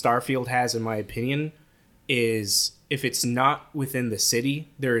problem Starfield has, in my opinion, is if it's not within the city,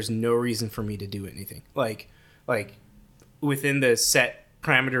 there is no reason for me to do anything. Like within the set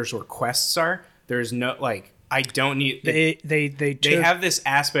parameters where quests are, there's no, like, I don't need. They have this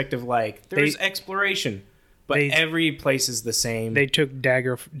aspect of, like, there's exploration. But every place is the same. They took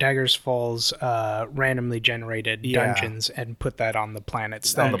Dagger's Fall's randomly generated dungeons and put that on the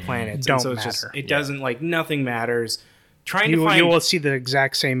planets. On the planets. Don't and so it's matter. Just, it doesn't, like, nothing matters. You will see the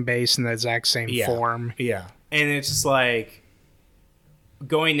exact same base and the exact same form. Yeah. And it's just like,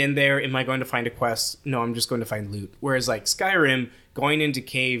 going in there, am I going to find a quest? No, I'm just going to find loot. Whereas, like, Skyrim, going into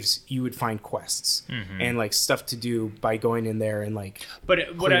caves, you would find quests and, like, stuff to do by going in there and, like.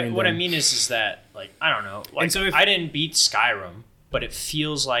 But what I mean is that, like, I don't know. Like, and so I didn't beat Skyrim, but it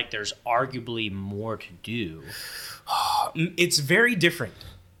feels like there's arguably more to do. It's very different.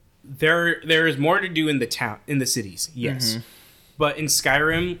 There is more to do in the cities, yes. But in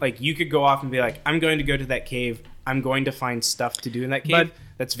Skyrim, like, you could go off and be like, I'm going to go to that cave. I'm going to find stuff to do in that cave. But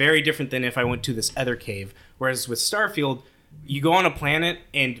that's very different than if I went to this other cave. Whereas with Starfield, you go on a planet,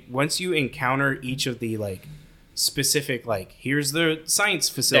 and once you encounter each of the, like, specific, like, here's the science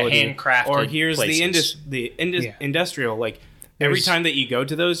facility, the handcrafted or here's places. the industrial, like, every time that you go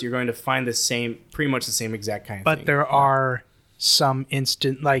to those, you're going to find pretty much the same exact kind of thing. But there are some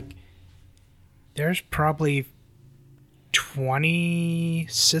like, there's probably 20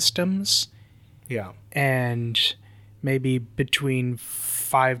 systems. Yeah. And maybe between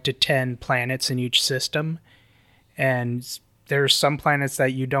 5 to 10 planets in each system. And there's some planets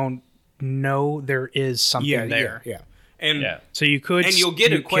that you don't know there is something there. Yeah. And so you could, and you'll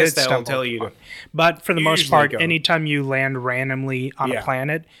get a quest that will tell you. But for the most part, anytime you land randomly on a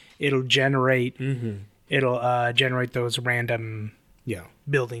planet, it'll generate generate those random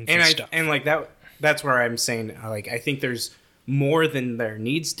buildings and stuff. And like that's where I'm saying, like, I think there's more than there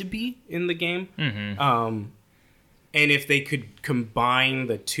needs to be in the game. And if they could combine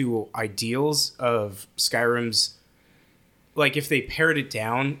the two ideals of Skyrim's, like, if they pared it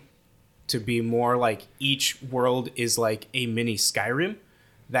down to be more like each world is like a mini Skyrim,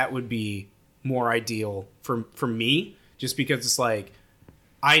 that would be more ideal for me, just because it's like,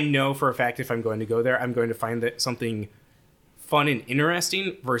 I know for a fact if I'm going to go there, I'm going to find that something fun and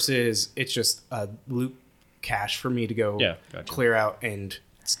interesting, versus it's just a loot cache for me to go clear out and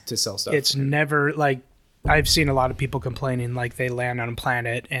to sell stuff. It's never, like, I've seen a lot of people complaining, like, they land on a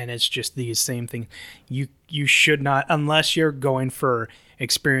planet and it's just these same things. You should not, unless you're going for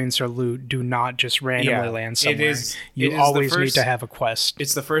experience or loot do not just randomly land somewhere. You it is always the need first, to have a quest.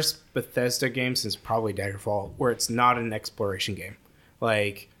 It's the first Bethesda game since probably Daggerfall where it's not an exploration game.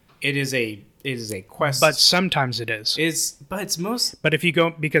 Like it is a quest. But sometimes it is. But if you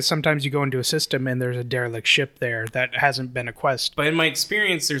go, because sometimes you go into a system and there's a derelict ship there that hasn't been a quest. But in my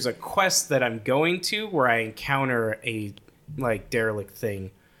experience, there's a quest that I'm going to where I encounter a like derelict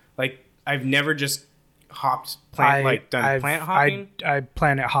thing. Like I've never just hopped planet hopping. I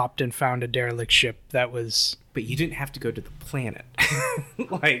planet hopped and found a derelict ship that was. But you didn't have to go to the planet.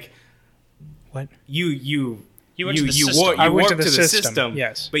 Like what? You went to the system. I went to the system.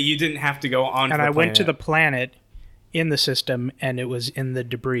 Yes, but you didn't have to go on. And I went to the planet in the system, and it was in the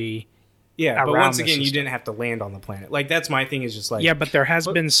debris. Yeah, but once again, you didn't have to land on the planet. Like that's my thing. Is just like but there has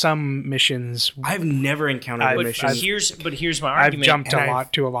been some missions. I've never encountered a mission. Here's my argument. I've jumped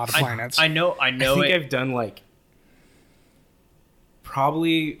to a lot of planets. I know. I think I've done like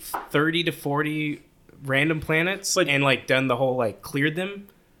probably 30 to 40 random planets, and like done the whole like cleared them,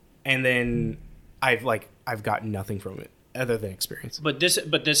 and then I've gotten nothing from it other than experience. But this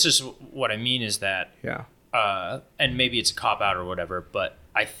is what I mean is that and maybe it's a cop out or whatever, but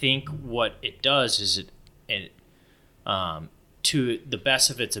I think what it does is it to the best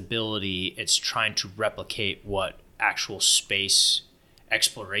of its ability, it's trying to replicate what actual space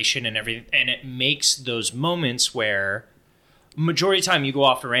exploration and everything, and it makes those moments where majority of the time you go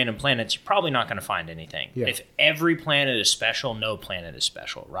off to random planets, you're probably not going to find anything. Yeah. If every planet is special, no planet is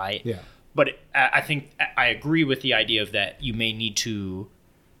special, right? Yeah. But I think I agree with the idea of that you may need to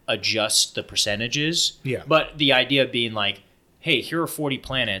adjust the percentages. Yeah. But the idea being like, hey, here are 40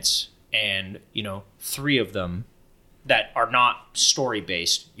 planets, and 3 of them that are not story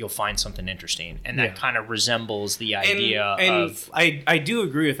based, you'll find something interesting, and that kind of resembles the idea of. I do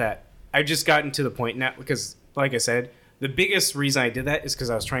agree with that. I've just gotten to the point now because, like I said, the biggest reason I did that is because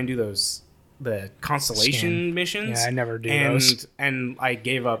I was trying to do the constellation missions. Yeah, I never do those. And I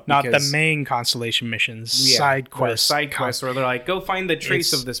gave up. Not the main constellation missions, side quests. Side quests where they're like, go find the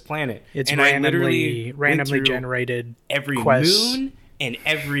trace of this planet. It's and randomly generated every quests. Moon and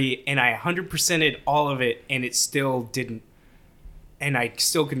I 100%ed all of it, and it still didn't. And I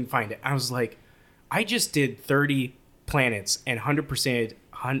still couldn't find it. I was like, I just did 30 planets and 100%,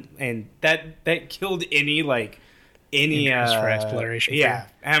 and that killed any interest for exploration. Yeah,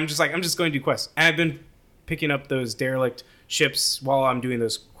 and I'm just going to do quests. And I've been picking up those derelict ships while I'm doing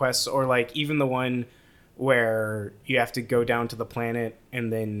those quests, or like even the one where you have to go down to the planet,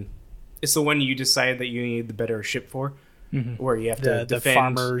 and then it's the one you decide that you need the better ship for, where you have to defend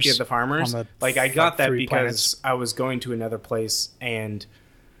farmers. Yeah, the farmers. Like I got that because planets. I was going to another place, and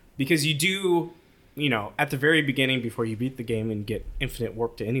because you do. At the very beginning, before you beat the game and get infinite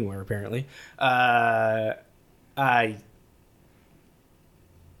warp to anywhere, apparently,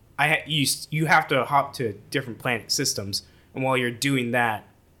 you have to hop to different planet systems, and while you're doing that,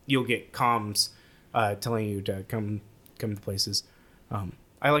 you'll get comms telling you to come to places.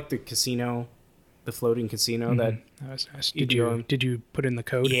 I like the casino, the floating casino. That was nice. Did you put in the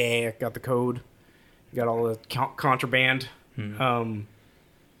code? Yeah, got the code. Got all the contraband.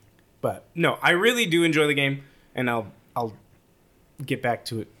 But no, I really do enjoy the game, and I'll get back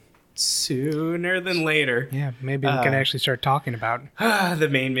to it sooner than later. Yeah, maybe we can actually start talking about the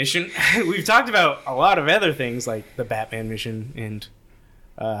main mission. We've talked about a lot of other things like the Batman mission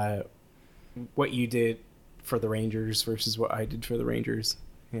and what you did for the Rangers versus what I did for the Rangers,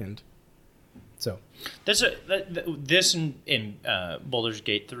 and so this in Baldur's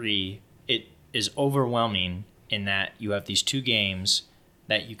Gate 3, it is overwhelming in that you have these 2 games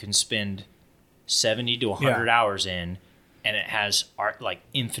that you can spend 70 to 100 hours in, and it has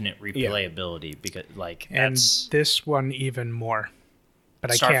infinite replayability because that's this one even more.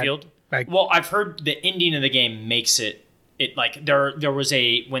 But Starfield? I can't. Well, I've heard the ending of the game makes it there was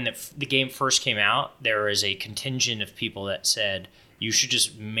when the game first came out, there was a contingent of people that said you should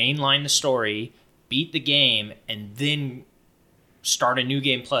just mainline the story, beat the game, and then start a new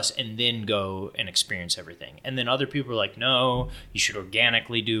game plus, and then go and experience everything. And then other people were like, no, you should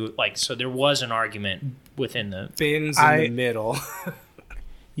organically do so there was an argument within the bins in the middle.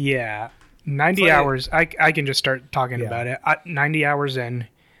 Yeah, 90 hours. I can just start talking about it. 90 hours in,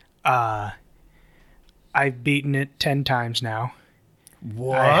 I've beaten it 10 times now.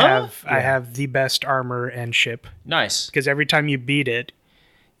 What? I have the best armor and ship. Nice. Because every time you beat it,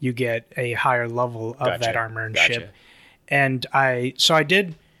 you get a higher level of that armor and ship. And I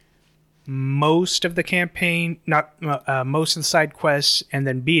did most of the campaign, not most of the side quests, and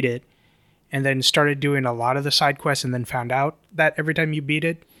then beat it, and then started doing a lot of the side quests, and then found out that every time you beat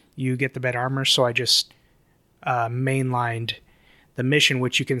it, you get the better armor. So I just mainlined the mission,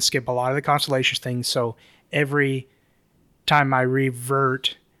 which you can skip a lot of the constellation things. So every time I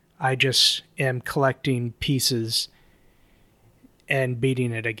revert, I just am collecting pieces and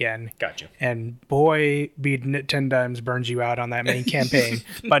beating it again. Gotcha. And boy, beating it 10 times burns you out on that main campaign.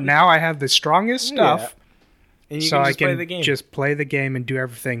 But now I have the strongest stuff, and you so can I just can play the game. just play the game and do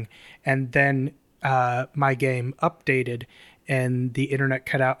everything. And then my game updated, and the internet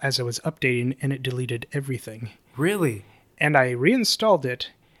cut out as I was updating, and it deleted everything. Really? And I reinstalled it,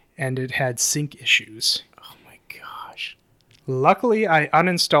 and it had sync issues. Oh my gosh. Luckily, I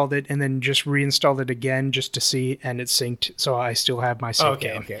uninstalled it and then just reinstalled it again just to see, and it synced, so I still have my save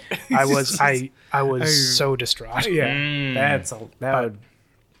game. Okay. I was so distraught. Yeah, that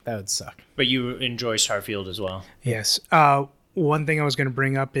would suck. But you enjoy Starfield as well. Yes. One thing I was going to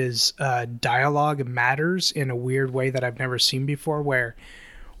bring up is dialogue matters in a weird way that I've never seen before, where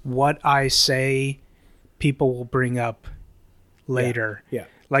what I say, people will bring up later. Yeah.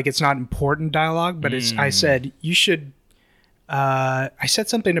 Like, it's not important dialogue, but I said, you should... I said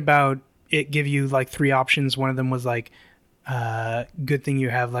something about it give you like 3 options. One of them was like, good thing you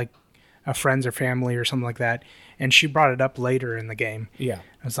have like a friends or family or something like that. And she brought it up later in the game. Yeah.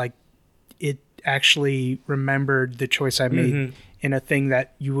 I was like, it actually remembered the choice I made in a thing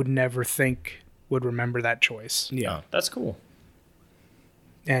that you would never think would remember that choice. Yeah. Oh, that's cool.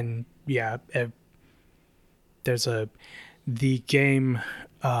 And yeah, the game,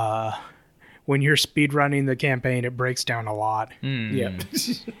 when you're speedrunning the campaign, it breaks down a lot. Yeah.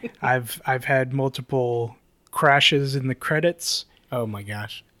 I've had multiple crashes in the credits. Oh my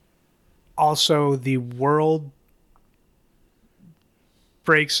gosh. Also, the world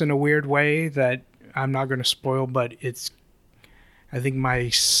breaks in a weird way that I'm not going to spoil, but I think my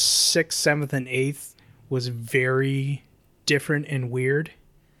 6th, 7th, and 8th was very different and weird.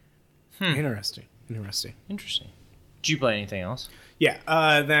 Interesting. Interesting. Did you play anything else? Yeah.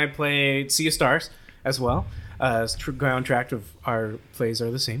 Then I played Sea of Stars as well. Ground track of our plays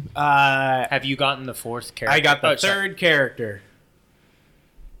are the same. Have you gotten the 4th character? I got the 3rd character.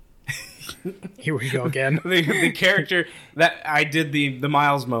 Here we go again. the character that I did the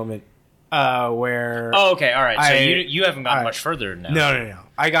Miles moment where... Oh, okay. All right. So you haven't gotten much further now. No.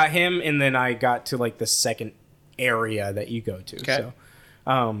 I got him, and then I got to like the second area that you go to. Okay.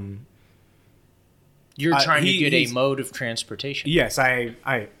 So, you're trying to get a mode of transportation. yes, I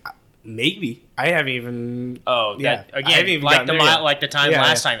maybe I haven't even. Oh, yeah. That, I haven't again, even like gotten the there yet. like the time Yeah,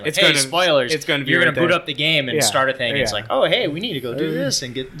 last yeah. time. Like, It's hey, gonna- spoilers! it's gonna be You're right gonna boot there. up the game and Yeah, start a thing. And it's yeah. like, oh, hey, we need to go do this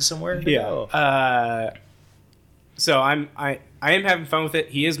and get somewhere to go. So I am having fun with it.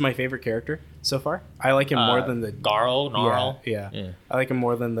 He is my favorite character so far. I like him more than the Gnarl. Yeah. I like him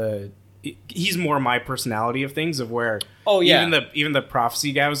more than the. He's more my personality of things, of where. Oh yeah. Even the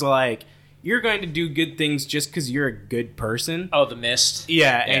prophecy guy was like, "You're going to do good things just because you're a good person." Oh, the mist.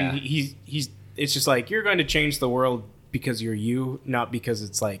 Yeah, and he's. It's just like, you're going to change the world because you're you, not because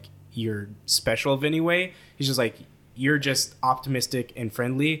it's like you're special of any way. He's just like, you're just optimistic and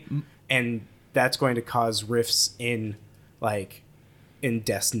friendly, and that's going to cause rifts in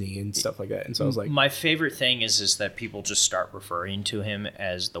destiny and stuff like that. And so I was like, my favorite thing is that people just start referring to him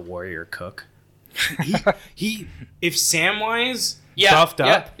as the warrior cook. he if Samwise Yeah, buffed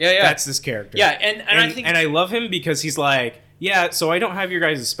up, yeah. that's this character. Yeah, and I think, and I love him because he's like, yeah, so I don't have your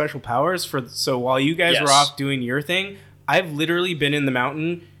guys' special powers so while you guys Yes. were off doing your thing, I've literally been in the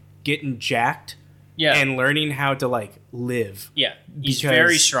mountain getting jacked and learning how to like live. Yeah, he's Because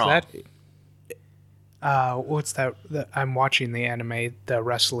very strong. What's that? I'm watching the anime, the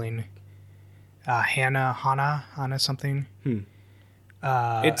wrestling. Hana something.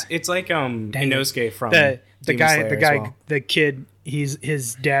 It's like Inosuke from the Demon guy Slayer the as guy well. the kid.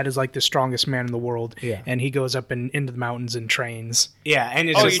 His dad is like the strongest man in the world. Yeah. And he goes up into the mountains and trains. Yeah, and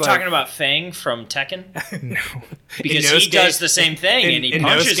it's Oh, just you're like, talking about Fang from Tekken? No, Because he Inosuke- does the same thing, and he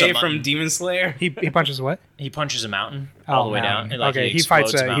punches Inosuke a from mountain. Demon Slayer. he punches what? He punches a mountain all the way down. mountain. And, like, okay, he he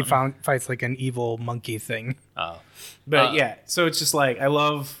fights explodes a mountain. fights like an evil monkey thing. Oh. But yeah, so it's just like, I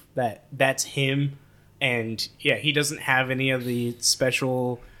love that that's him, and yeah, he doesn't have any of the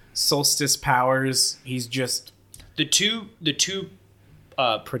special solstice powers. He's just The two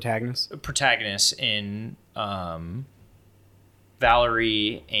protagonist. protagonists in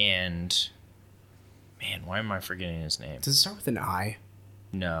Valerie and man, why am I forgetting his name? Does it start with an I?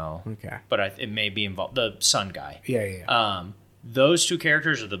 No, Okay. but it may be involved. The sun guy. Yeah. Those two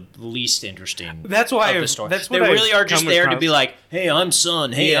characters are the least interesting. That's why of the story. that's They what really I've are just come there to across. be like, "Hey, I'm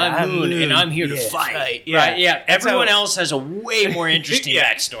sun. Hey, Yeah, I'm moon, and I'm here to Yeah, fight." right, Right? yeah. Yeah. That's Everyone how- else has a way more interesting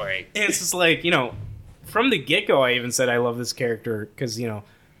Yeah. backstory. And it's just like, from the get-go, I even said I love this character because,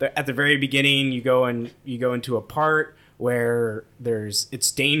 at the very beginning, you go into a part where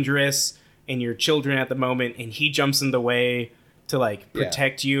it's dangerous and you're children at the moment, and he jumps in the way to like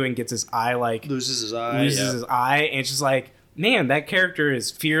protect you and gets his eye like loses his eye, and it's just like, man, that character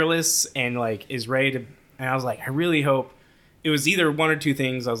is fearless and like is ready to. And I was like, I really hope it was either one or two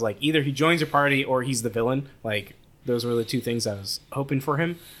things. I was like, either he joins your party or he's the villain. Like those were the two things I was hoping for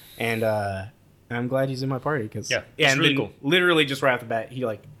him, and I'm glad he's in my party because it's really cool. Literally just right off the bat, he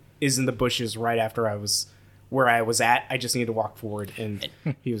like is in the bushes right after I was where I was at. I just needed to walk forward, and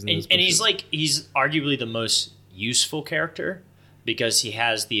he was in those bushes. And he's arguably the most useful character because he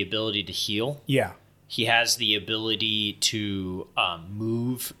has the ability to heal. Yeah. He has the ability to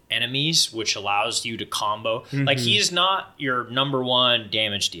move enemies, which allows you to combo. Mm-hmm. Like, he is not your number one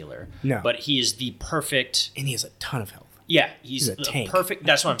damage dealer. No. But he is the perfect... And he has a ton of health. Yeah, he's a tank. Perfect...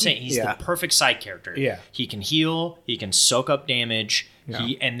 That's what I'm saying. He's the perfect side character. Yeah. He can heal. He can soak up damage. Yeah.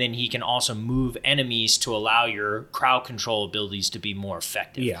 And then he can also move enemies to allow your crowd control abilities to be more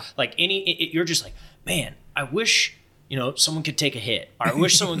effective. Yeah. Like, you're just like, man, I wish... someone could take a hit, or I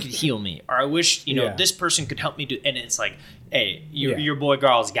wish someone could heal me, or I wish, this person could help me do, and it's like, hey, your boy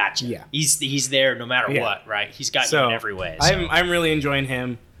Garl's got you. Yeah. He's there no matter what, right? He's got you in every way. So. I'm really enjoying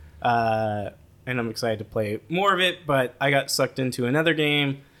him, and I'm excited to play more of it, but I got sucked into another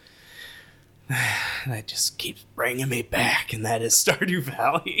game that just keeps bringing me back, and that is Stardew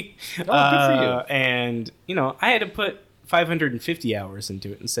Valley. Oh, good for you. And, I had to put 550 hours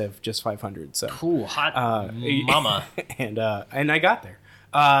into it instead of just 500. So cool, hot mama. And I got there.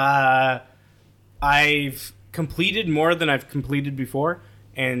 I've completed more than I've completed before,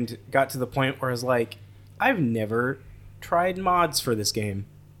 and got to the point where I was like, I've never tried mods for this game,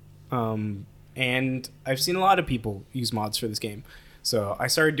 and I've seen a lot of people use mods for this game. So I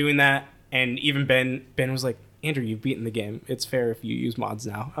started doing that, and even Ben was like, Andrew, you've beaten the game. It's fair if you use mods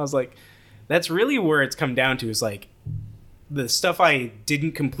now. I was like, that's really where it's come down to, is like, the stuff I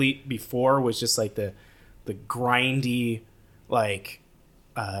didn't complete before was just like the grindy, like,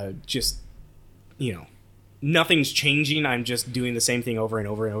 just, nothing's changing. I'm just doing the same thing over and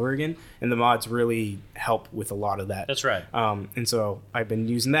over and over again. And the mods really help with a lot of that. That's right. And so I've been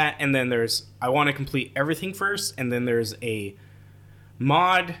using that. And then I want to complete everything first. And then there's a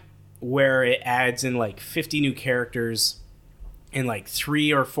mod where it adds in like 50 new characters and like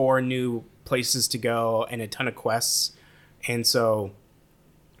 3 or 4 new places to go and a ton of quests. And so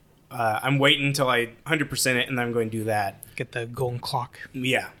I'm waiting until I 100% it, and then I'm going to do that. Get the golden clock.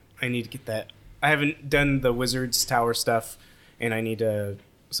 Yeah, I need to get that. I haven't done the Wizard's Tower stuff, and I need to...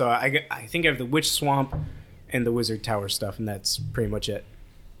 So I think I have the Witch Swamp and the Wizard Tower stuff, and that's pretty much it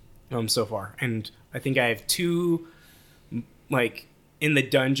so far. And I think I have 2, like, in the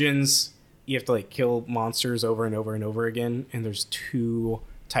dungeons, you have to, like, kill monsters over and over and over again, and there's 2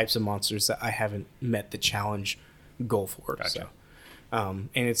 types of monsters that I haven't met the challenge goal for. Gotcha. So and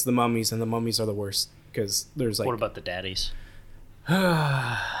it's the mummies, and the mummies are the worst because there's like, what about the daddies?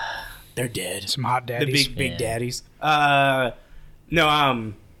 They're dead. Some hot daddies. The big daddies. No,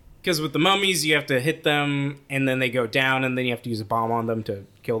 because with the mummies you have to hit them and then they go down, and then you have to use a bomb on them to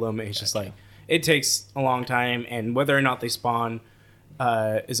kill them. And it's just like, it takes a long time, and whether or not they spawn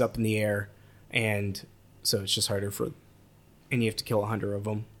is up in the air, and so it's just harder and you have to kill 100 of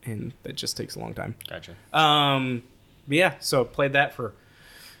them, and that just takes a long time. Gotcha. But yeah, so played that for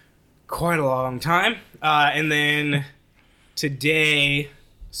quite a long time. And then today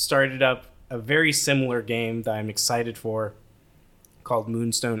started up a very similar game that I'm excited for called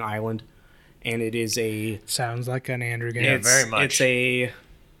Moonstone Island. And it is sounds like an Andrew game. Yeah, very much. It's a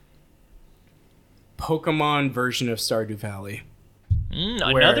Pokemon version of Stardew Valley.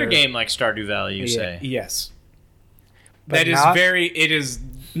 Another game like Stardew Valley, you say? Yes. But it is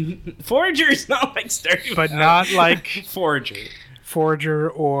Forager is not like Stardew but Valley. Not like Forager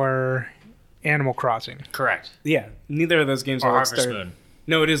or Animal Crossing. Correct. Yeah, neither of those games are like Harvest Moon.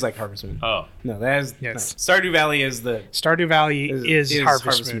 No, it is like Harvest Moon. Oh. No, that is... Yes. No. Stardew Valley is the... Stardew Valley is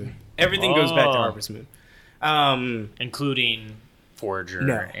Harvest Moon. Everything goes back to Harvest Moon. Including Forager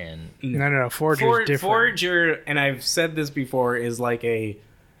No. and... No. Forager is different. Forager, and I've said this before, is like a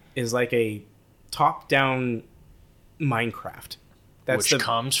top-down Minecraft. Which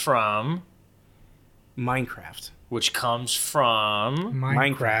comes from... Minecraft. Which comes from...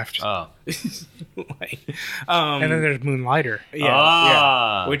 Minecraft. Oh. And then there's Moonlighter.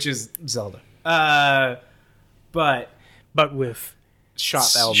 Yeah, which is Zelda. But with shop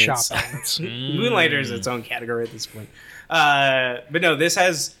elements. Moonlighter is its own category at this point. But no,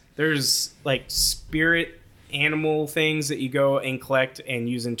 there's like spirit animal things that you go and collect and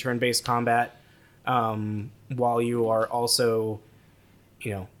use in turn-based combat, while you are also,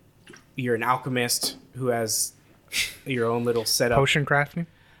 you're an alchemist who has your own little setup. Potion crafting?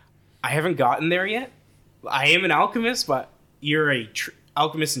 I haven't gotten there yet. I am an alchemist, but you're a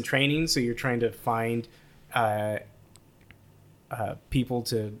alchemist in training, so you're trying to find people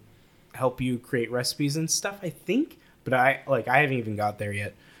to help you create recipes and stuff, I think. But I haven't even got there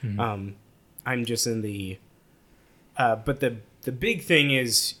yet. I'm just in the but the big thing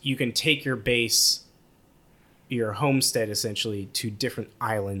is you can take your base, your homestead essentially, to different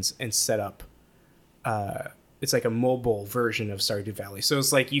islands and set up it's like a mobile version of Stardew Valley. So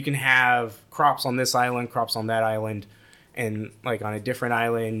it's like you can have crops on this island, crops on that island, and like on a different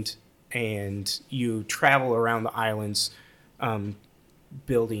island, and you travel around the islands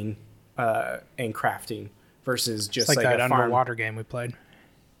building and crafting versus just It's like that a farm. underwater game we played.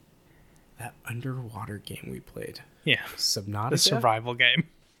 That underwater game we played. Yeah. Subnautica? The survival game.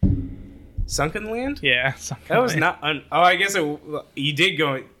 Sunken Land? Yeah. That was not... I guess you did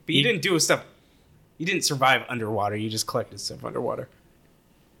go... But you didn't do stuff... You didn't survive underwater. You just collected stuff underwater.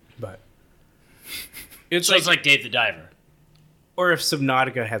 But... It's like Dave the Diver. Or if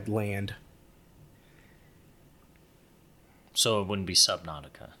Subnautica had land. So it wouldn't be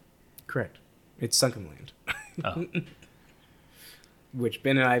Subnautica. Correct. It's Sunken Land. Oh. Which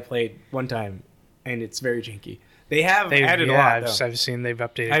Ben and I played one time, and it's very janky. They have added a lot, though. I've seen they've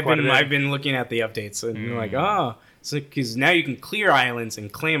updated quite a bit. I've been looking at the updates, and like, oh, so because now you can clear islands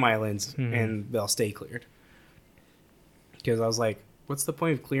and claim islands, and they'll stay cleared. Because I was like, what's the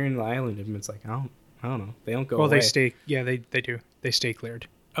point of clearing the island? And it's like, I don't know. They don't go away. Well, they stay. Yeah, they do. They stay cleared.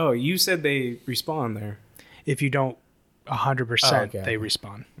 Oh, you said they respawn there. If you don't 100%, they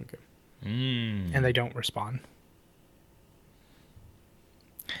respawn. Okay. And they don't respawn.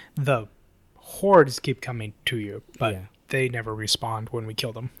 The hordes keep coming to you, but they never respawned when we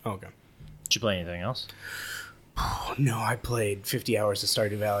killed them. Okay. Did you play anything else? Oh, no, I played 50 hours of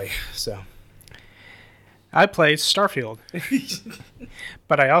Stardew Valley, so... I played Starfield.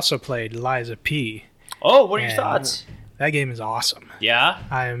 But I also played Liza P. Oh, what are your thoughts? That game is awesome. Yeah?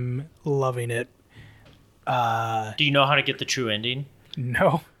 I'm loving it. Do you know how to get the true ending?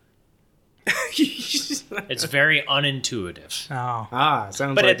 No. It's very unintuitive. Oh.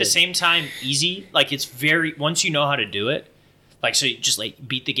 Sounds But like at the same time, easy. Like, it's very... Once you know how to do it, like, so you just, like,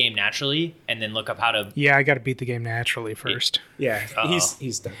 beat the game naturally and then look up how to... Yeah, I got to beat the game naturally first. Yeah,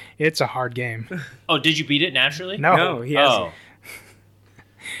 he's done. It's a hard game. Oh, did you beat it naturally? No, he hasn't.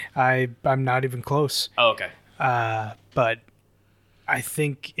 Oh. I'm not even close. Oh, okay. But I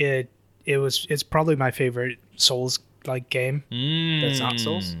think it's probably my favorite Souls like game. That's not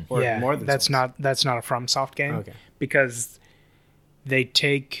Souls? Or Yeah, more than that's Souls? that's not a FromSoft game. Okay. Because they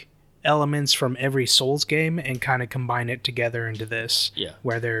take elements from every Souls game and kind of combine it together into this. Yeah.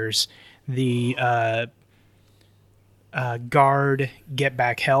 Where there's the guard get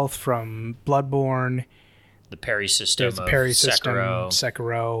back health from Bloodborne. The parry system There's the parry system, Sekiro.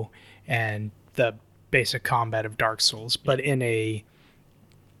 Sekiro, and the basic combat of Dark Souls, but in a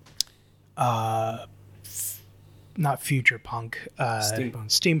not future punk,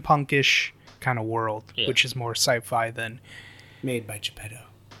 steampunkish kind of world, which is more sci-fi than Made by Geppetto.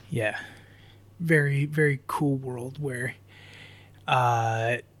 Yeah. Very, very cool world where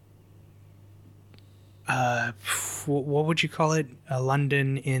what would you call it?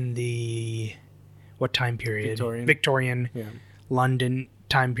 London in the what time period? Victorian London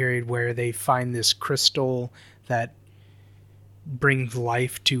time period where they find this crystal that brings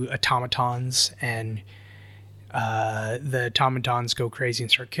life to automatons, and the automatons go crazy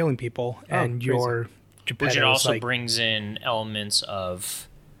and start killing people, and your Geppetto, which it also like, brings in elements of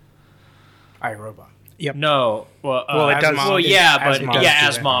iRobot. Yep. No, well, it does. Well, yeah, but Asimov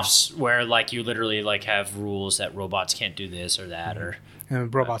Asimov's where like you literally like have rules that robots can't do this or that, or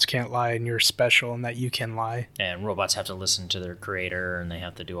and robots can't lie, and you're special, and that you can lie. And robots have to listen to their creator, and they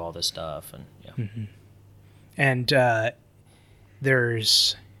have to do all this stuff, and And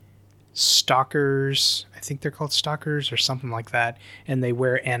there's stalkers. I think they're called stalkers or something like that, and they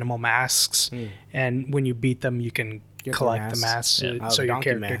wear animal masks. And when you beat them, you can collect the masks, so your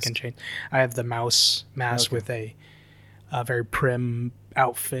character can change. I have the mouse mask with a very prim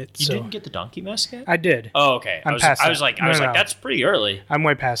outfit. You didn't get the donkey mask yet? I did. Oh, okay. I was like, that's pretty early. I'm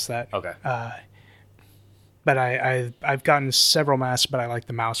way past that. Okay. But I've gotten several masks, but I like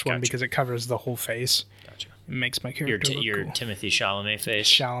the mouse one because it covers the whole face. Gotcha. It makes my character look your cool. Timothy Chalamet face.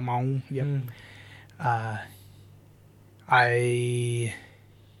 Chalamet. Yep.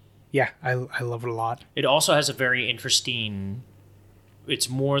 I love it a lot. It also has a very interesting... It's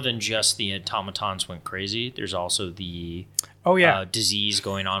more than just the automatons went crazy. There's also the disease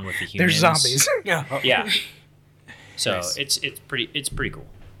going on with the humans. There's zombies. Yeah. So nice. it's pretty cool.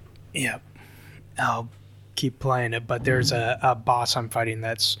 Yeah. Oh, keep playing it, but there's a boss I'm fighting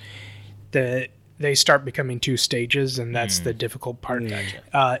that's they start becoming 2 stages, and that's the difficult part.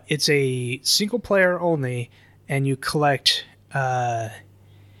 Gotcha. It's a single player only, and you collect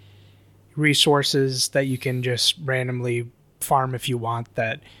resources that you can just randomly farm if you want,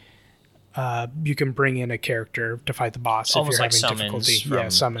 that you can bring in a character to fight the boss. Almost if you're like having summons difficulty.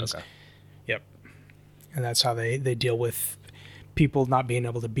 from- Summons. okay. Yep. And that's how they deal with people not being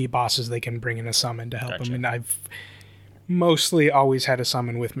able to be bosses. They can bring in a summon to help Gotcha. them. And I've mostly always had a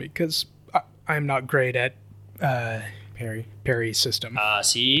summon with me because I'm not great at parry system.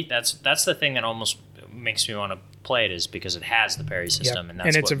 See, that's the thing that almost makes me want to play it, is because it has the parry system, and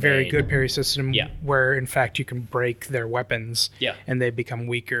that's it's what a very made- good parry system. Yeah. Where in fact you can break their weapons. Yeah. And they become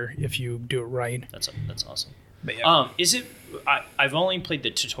weaker if you do it right. That's awesome. But yeah. Is it? I've only played the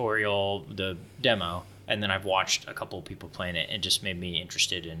tutorial, the demo, and then I've watched a couple of people playing it, and it just made me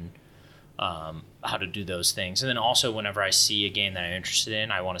interested in how to do those things. And then also, whenever I see a game that I'm interested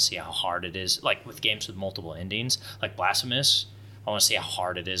in, I want to see how hard it is. Like with games with multiple endings, like Blasphemous, I want to see how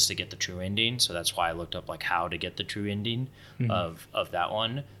hard it is to get the true ending. So that's why I looked up like how to get the true ending of that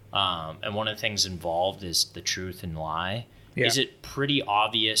one. And one of the things involved is the truth and lie. Yeah. Is it pretty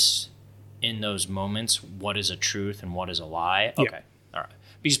obvious in those moments what is a truth and what is a lie? Yeah. Okay. All right.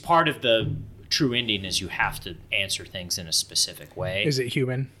 Because part of the true ending is you have to answer things in a specific way. Is it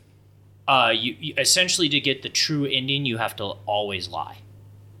human? You essentially, to get the true ending, you have to always lie.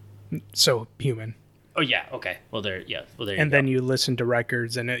 So human. Oh yeah, okay. Well there, yeah. Well there. And you then go. you listen to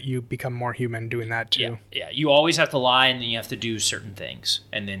records, and you become more human doing that too. Yeah. You always have to lie, and then you have to do certain things,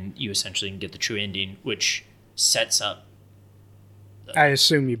 and then you essentially can get the true ending, which sets up. I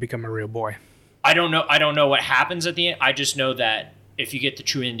assume you become a real boy. I don't know what happens at the end. I just know that if you get the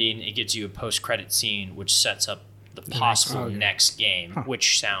true ending, it gives you a post-credit scene, which sets up the possible next game,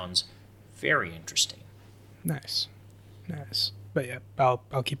 which sounds very interesting. Nice. But yeah, I'll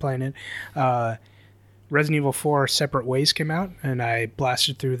keep playing it. Resident Evil 4 Separate Ways came out, and I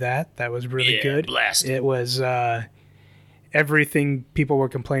blasted through that. That was really good. Blast. It was everything people were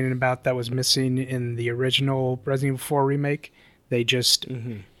complaining about that was missing in the original Resident Evil 4 remake. They just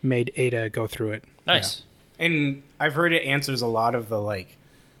made Ada go through it. Nice. Yeah. And I've heard it answers a lot of the like,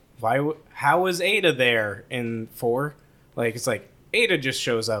 how was Ada there in 4? Like, it's like Ada just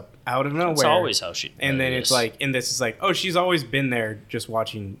shows up out of nowhere. It's always how she. And then it's like, and this is like, oh, she's always been there just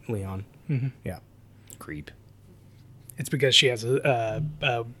watching Leon. Mm-hmm. Yeah. creep. It's because she has a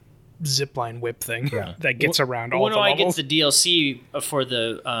zipline whip thing that gets around all when the do I levels. get the DLC for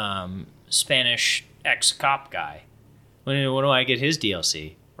the Spanish ex-cop guy? When do I get his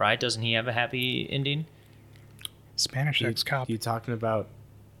DLC? Right? Doesn't he have a happy ending? Spanish ex-cop. You talking about?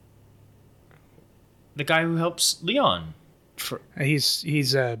 The guy who helps Leon.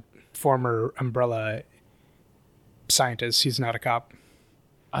 He's a former Umbrella scientist. He's not a cop.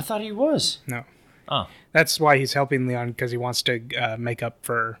 I thought he was. No. Oh. That's why he's helping Leon, because he wants to make up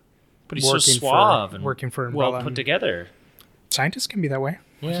for But he's so suave and working for Umbrella. well put together. Scientists can be that way.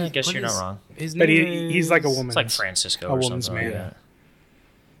 Yeah, I guess you're not wrong. But he's like a woman. It's like Francisco a or woman's something man. like that.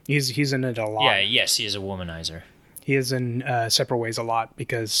 He's in it a lot. Yeah, yes, he is a womanizer. He is in Separate Ways a lot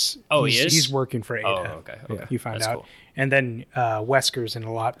because he is? he's working for Ada. Oh, okay. You find That's out. cool. And then Wesker's in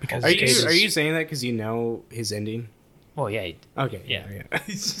a lot because Are Ada's- you saying that because you know his ending? Oh, yeah. Okay. Yeah.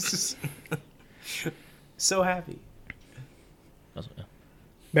 He's just so happy.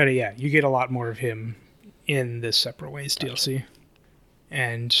 But yeah, you get a lot more of him in this Separate Ways DLC.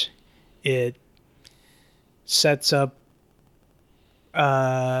 And it sets up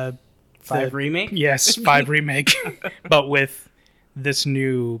 5 remake? Yes, 5 remake, but with this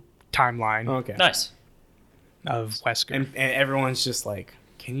new timeline Okay. Nice. of Wesker. And everyone's just like,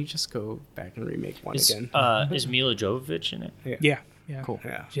 can you just go back and remake one again? Is Mila Jovovich in it? yeah. Cool.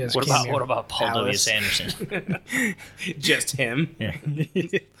 Yeah. She has What cameo. about Paul Alice. W. Anderson? Just him.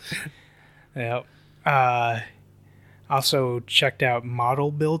 Yeah. Yeah. Also checked out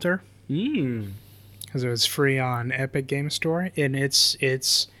Model Builder Mm. because it was free on Epic Game Store, and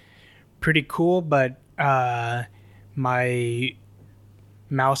it's pretty cool. But my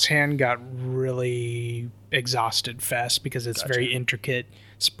mouse hand got really exhausted fast because it's very intricate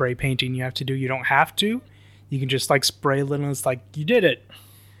spray painting you have to do. You don't have to. You can just like spray a little and it's like, you did it.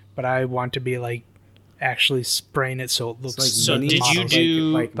 But I want to be like actually spraying it so it looks Like So mini did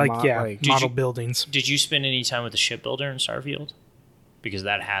you models, do- model buildings. Did you spend any time with the shipbuilder in Starfield? Because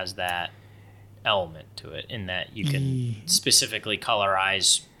that has that element to it, in that you can specifically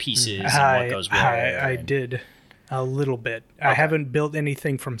colorize pieces and what goes where. I and- did a little bit. I haven't built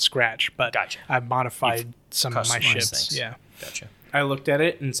anything from scratch, but Gotcha. I've modified some of my customized ships. things. Yeah. Gotcha. I looked at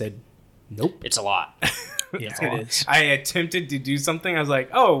it and said, nope. It's a lot. Yeah, it is. I attempted to do something. I was like,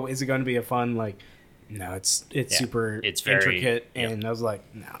 oh, is it going to be a fun, like, no, it's super intricate. And I was like,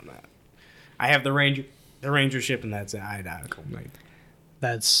 no, I'm not. I have the ranger ship, and that's it.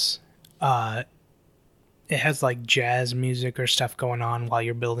 That's it has like jazz music or stuff going on while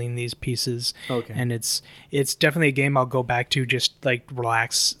you're building these pieces. Okay. And it's definitely a game I'll go back to, just like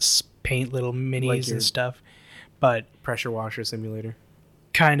relax, paint little minis Like and stuff. But pressure washer simulator.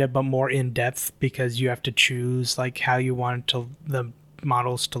 kind of, but more in depth, because you have to choose like how you want the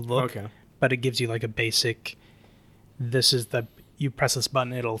models to look. Okay. But it gives you like a basic, you press this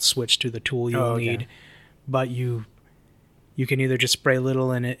button, it'll switch to the tool you'll need. But you can either just spray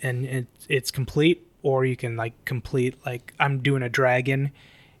little in it and it's complete, or you can like complete, like I'm doing a dragon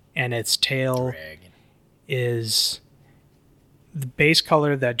and its tail is the base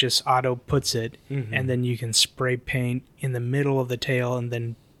color that just auto puts it, and then you can spray paint in the middle of the tail and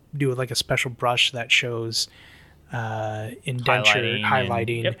then do like a special brush that shows indenture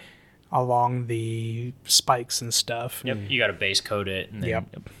highlighting along the spikes and stuff. Yep, you got to base coat it. And then,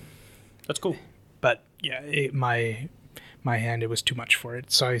 Yep. That's cool. But yeah, my hand, it was too much for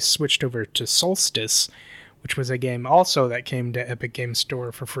it. So I switched over to Solstice, which was a game also that came to Epic Games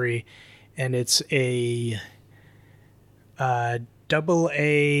Store for free. And it's a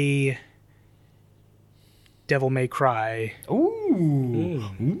AA Devil May Cry. Ooh.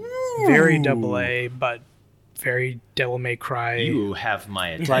 Very AA, but very Devil May Cry. You have my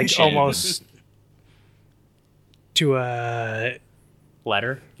attention. Like almost to a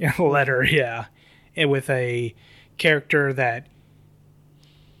letter, yeah. And with a character that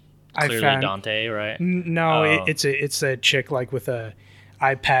clearly I found Dante, right? No, it's a chick like with a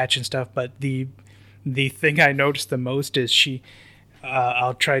eye patch and stuff. But the thing I noticed the most is she.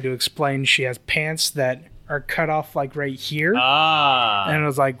 I'll try to explain. She has pants that are cut off like right here, and I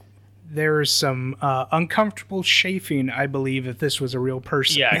was like, there's some uncomfortable chafing, I believe, if this was a real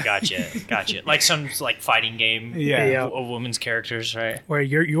person. Yeah, gotcha. Like some like fighting game, of women's characters, right? Where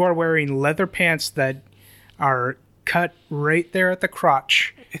you are wearing leather pants that are cut right there at the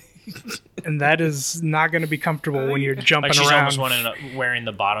crotch, and that is not going to be comfortable when you're jumping like she's around. almost wearing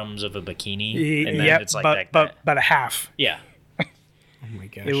the bottoms of a bikini, and then it's like but a half. Yeah. Oh my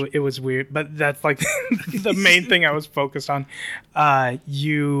gosh. It was weird, but that's like the main thing I was focused on.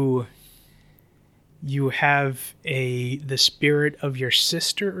 You have the spirit of your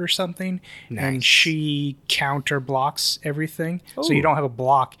sister or something, and she counter blocks everything. Ooh. So you don't have a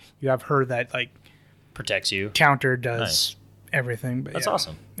block; you have her that like protects you. Counter does everything. But that's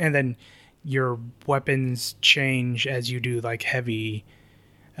awesome. And then your weapons change as you do like heavy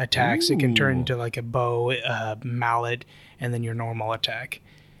attacks. Ooh. It can turn into like a bow, mallet, and then your normal attack.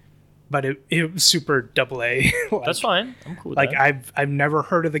 But it was super AA. Like, that's fine. I'm cool with like that. I've never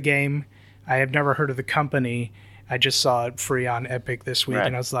heard of the game. I have never heard of the company. I just saw it free on Epic this week,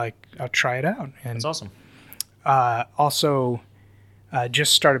 and I was like, I'll try it out. And that's awesome. Also,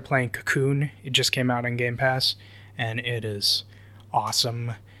 just started playing Cocoon. It just came out on Game Pass, and it is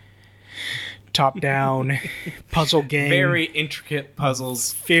awesome. Top-down puzzle game. Very intricate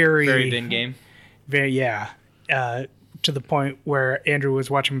puzzles. Very thin game. Very, yeah. To the point where Andrew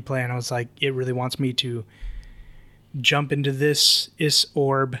was watching me play, and I was like, it really wants me to jump into this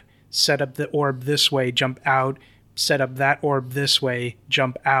orb, set up the orb this way, jump out, set up that orb this way,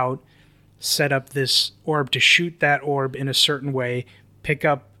 jump out, set up this orb to shoot that orb in a certain way, pick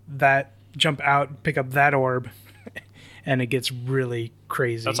up that, jump out, pick up that orb, and it gets really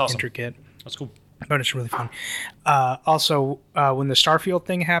crazy. That's awesome. Intricate. That's cool. But it's really fun. Also, when the Starfield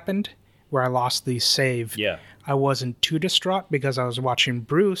thing happened, where I lost the save, I wasn't too distraught because I was watching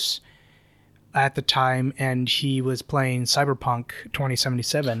Bruce at the time, and he was playing Cyberpunk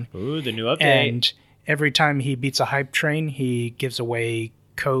 2077. Ooh, the new update. And every time he beats a hype train, he gives away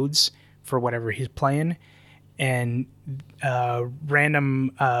codes for whatever he's playing. And a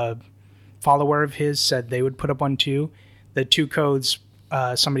random follower of his said they would put up one too. The 2 codes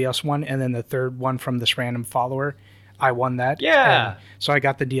somebody else won, and then the third one from this random follower, I won that. Yeah. And so I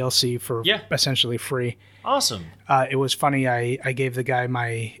got the DLC for essentially free. Awesome. It was funny. I gave the guy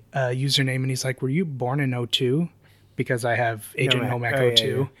my username, and he's like, "Were you born in 02?" Because I have Agent Nomak 02.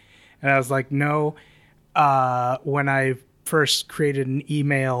 Yeah. And I was like, "No." When I first created an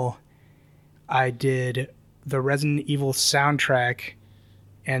email, I did the Resident Evil soundtrack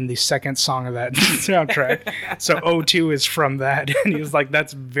and the second song of that soundtrack. So 02 is from that. And he was like,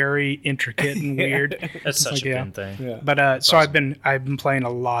 that's very intricate and weird. That's such a fun thing. Yeah. But so awesome. I've been playing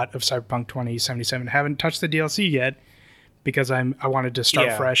a lot of Cyberpunk 2077. Haven't touched the DLC yet because I wanted to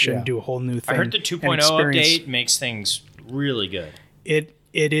start fresh and do a whole new thing. I heard the 2.0 update makes things really good.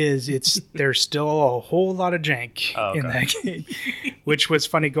 It is. There's still a whole lot of jank in that game, which was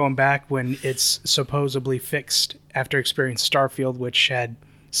funny going back when it's supposedly fixed after Experience Starfield, which had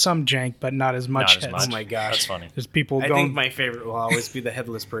some jank, but not as much. Oh my gosh. That's funny. There's people I going... think my favorite will always be the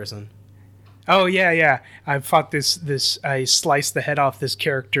headless person. Oh, yeah. I fought I sliced the head off this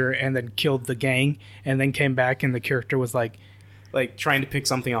character and then killed the gang, and then came back and the character was like trying to pick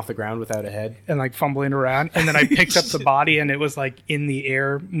something off the ground without a head. And like fumbling around. And then I picked up the body and it was like in the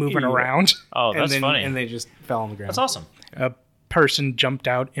air moving around. Oh, that's funny. And they just fell on the ground. That's awesome. A person jumped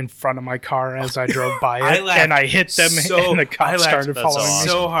out in front of my car as I drove by it. And I hit them and the cops started following me.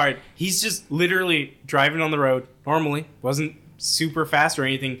 So hard. He's just literally driving on the road normally. Wasn't super fast or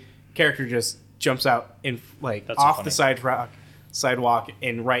anything. Character just jumps out and That's off so the sidewalk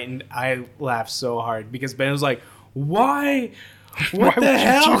and right. And I laughed so hard because Ben was like, why? What the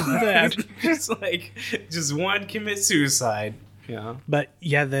hell? Do that? just one commit suicide. Yeah. But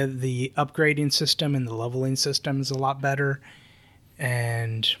yeah, the upgrading system and the leveling system is a lot better,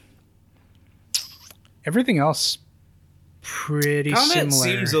 and everything else pretty Combat similar.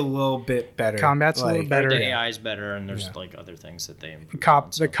 seems a little bit better. Combat's a little better. The AI is better, and there's other things that they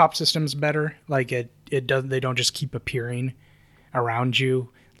improve The cop system's better. Like it does. They don't just keep appearing around you.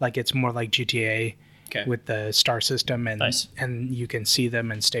 Like it's more like GTA. Okay. With the star system, and Nice. and you can see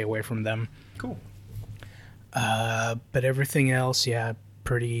them and stay away from them. Cool. But everything else, yeah,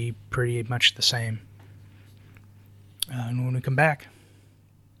 pretty much the same. And when we come back,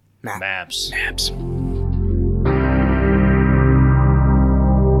 Maps.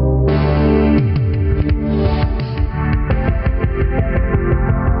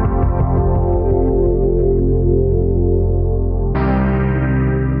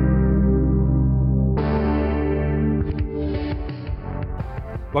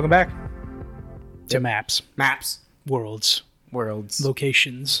 Welcome back to Maps. Worlds.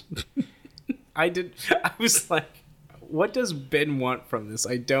 Locations. I was like, what does Ben want from this?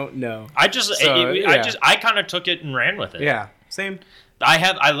 I don't know. I So, I kind of took it and ran with it. Yeah, same. I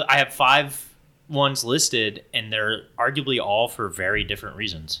have 5 ones listed, and they're arguably all for very different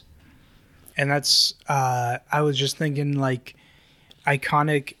reasons. And that's I was just thinking like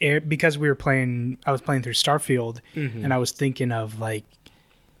iconic because I was playing through Starfield, and I was thinking of like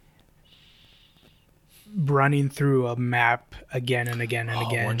running through a map again and again and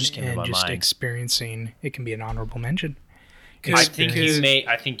again, one just came to my and just mind. experiencing. It can be an honorable mention. I think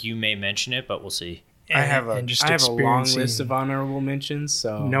you may mention it, but we'll see. I have a long experiencing- list of honorable mentions.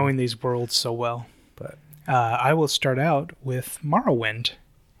 So knowing these worlds so well. but I will start out with Morrowind.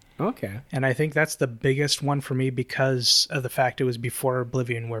 okay, And I think that's the biggest one for me because of the fact it was before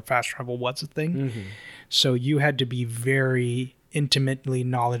Oblivion where fast travel was a thing. So you had to be very intimately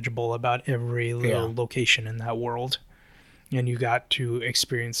knowledgeable about every little location in that world. And you got to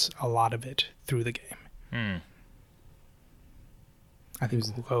experience a lot of it through the game. I think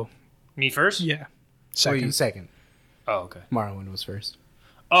we'll go. Me first? Yeah. second. Oh, okay. Morrowind was first.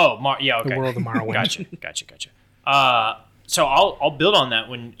 Oh, yeah, okay. The world of Morrowind. Gotcha. So I'll build on that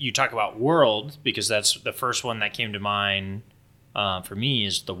when you talk about world, because that's the first one that came to mind for me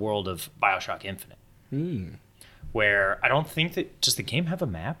is the world of BioShock Infinite. Where I don't think does the game have a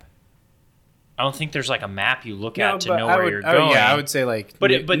map? I don't think there's like a map you look at to know where you're going. Yeah, I would say like. But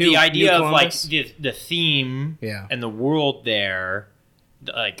the idea of like Columbus? the theme and the world there,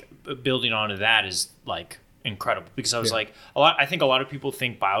 like building onto that is like incredible, because I was like I think a lot of people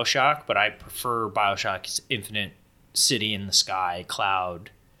think BioShock, but I prefer BioShock's Infinite City in the sky cloud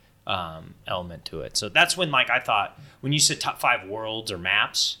element to it. So that's when like I thought when you said top 5 worlds or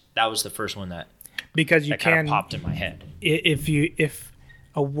maps, that was the first one that Because you kind can of popped in my head. If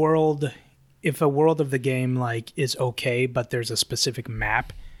a world of the game like is okay, but there's a specific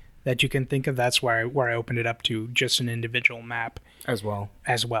map that you can think of, that's where I opened it up to just an individual map as well.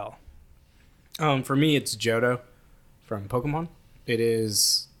 Oh, For me, it's Johto from Pokemon. It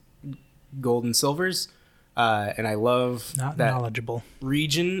is gold and silvers, and I love Not that knowledgeable.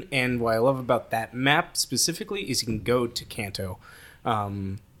 region. And what I love about that map specifically is you can go to Kanto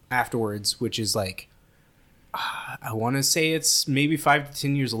afterwards, which is like I want to say it's maybe 5 to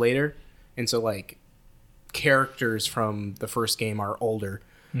 10 years later, and so like characters from the first game are older,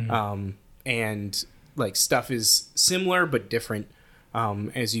 and like stuff is similar but different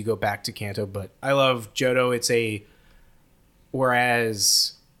as you go back to Kanto. But I love Johto.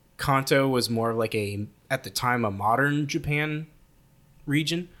 Whereas Kanto was more of like at the time a modern Japan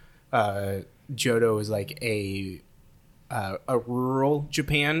region, Johto is like a rural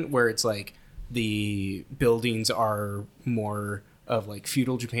Japan where it's like the buildings are more of like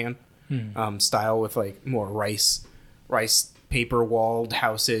feudal Japan style with like more rice paper walled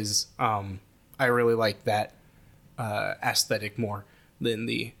houses. I really like that aesthetic more than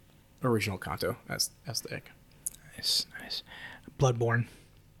the original Kanto aesthetic. Nice. Bloodborne.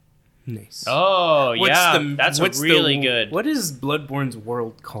 Nice. Oh, that's really good. What is Bloodborne's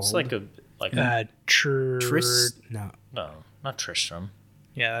world called? It's like a No, not Tristram.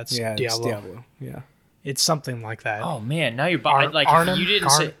 Yeah, that's yeah, Diablo. it's Diablo. Yeah. It's something like that. Oh man, now you're Arnhem? you didn't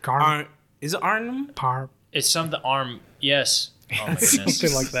say Is it Arnhem? it's something arm. Yes. Oh my goodness.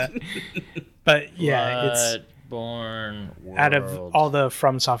 Something like that. But yeah, it's Bloodborne world. out of all the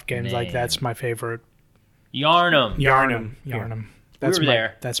FromSoft games, like that's my favorite. Yharnam. Yharnam. That's We were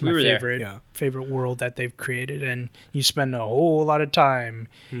there. That's We my were there. favorite world that they've created, and you spend a whole lot of time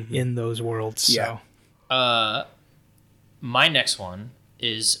in those worlds. Yeah. So. My next one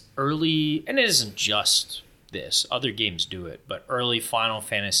is early, and it isn't just this. Other games do it, but early Final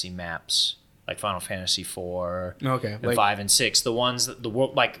Fantasy maps, like Final Fantasy 4, Okay, and like 5 and 6, the ones that the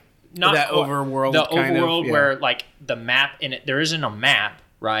world like not that overworld, the kind of, overworld where like the map in it, there isn't a map,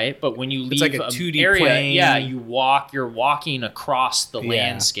 right? But when you leave like a 2D area, plane. you're walking across the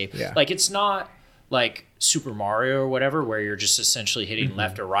landscape. yeah. Like it's not like Super Mario or whatever, where you're just essentially hitting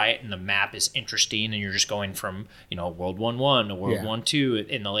left or right, and the map is interesting, and you're just going from World 1-1 to World 1-2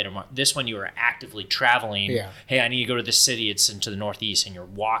 in the later. This one you are actively traveling. Yeah. Hey, I need to go to this city. It's into the northeast, and you're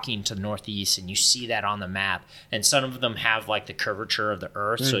walking to the northeast, and you see that on the map. And some of them have like the curvature of the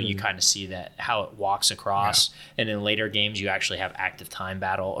Earth, so you kind of see that how it walks across. And in later games, you actually have active time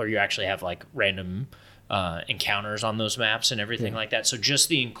battle, or you actually have like random encounters on those maps and everything like that. So just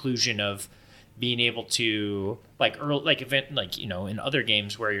the inclusion of being able to in other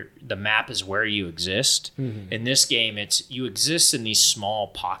games where the map is where you exist. In this game, it's you exist in these small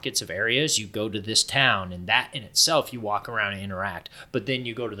pockets of areas. You go to this town, and that in itself, you walk around and interact. But then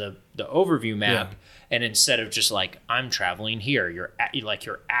you go to the overview map, and instead of just like I'm traveling here, you're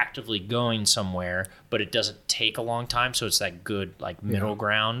actively going somewhere, but it doesn't take a long time. So it's that good like middle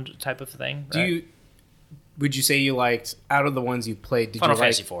ground type of thing. Right? Would you say you liked, out of the ones you played, Final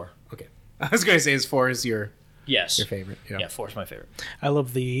Fantasy 4? Okay. I was going to say 4 is your favorite. Yeah, 4 is my favorite. I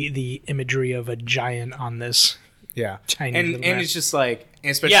love the imagery of a giant on this. Yeah. Tiny and little map. it's just like,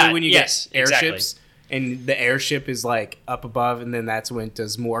 especially when you get airships, exactly. and the airship is like up above, and then that's when it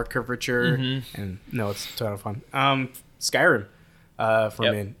does more curvature. And no, it's total fun. Skyrim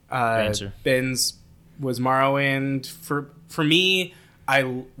for me. Ben's was Morrowind. For me,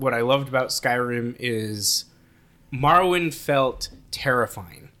 what I loved about Skyrim is Morrowind felt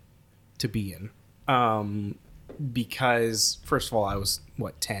terrifying to be in, because first of all, I was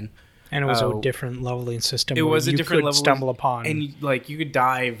 10, and it was a different leveling system. It was a different level stumble upon, and you could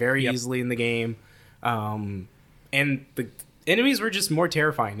die very easily in the game, and the enemies were just more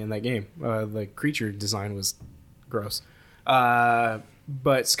terrifying in that game. The creature design was gross, but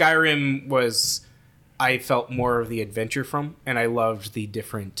Skyrim was, I felt more of the adventure from, and I loved the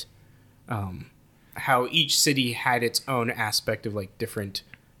different, how each city had its own aspect of like different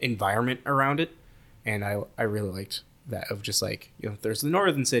environment around it, and I really liked that, of just like, there's the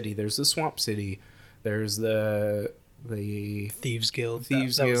northern city, there's the swamp city, there's the Thieves Guild. That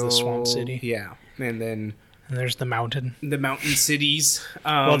was the swamp city. Yeah, and there's the mountain. The mountain cities.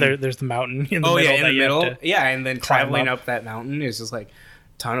 Well, there's the mountain in the middle. In the middle. And then traveling up. up that mountain is just like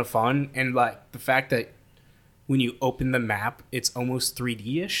a ton of fun, and like the fact that when you open the map, it's almost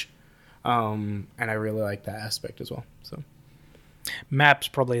 3D-ish, and I really like that aspect as well. So. Map's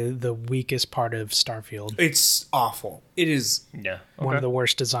probably the weakest part of Starfield. It's awful. It is one of the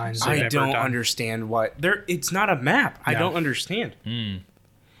worst designs they've I ever don't done. understand why. It's not a map. I don't understand.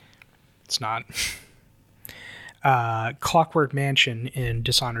 It's not. Clockwork Mansion in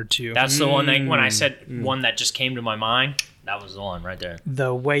Dishonored 2. That's the one that, when I said one that just came to my mind, that was the one right there.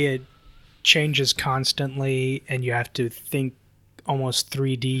 The way it changes constantly, and you have to think almost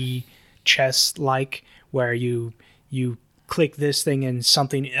 3D chess-like, where you click this thing and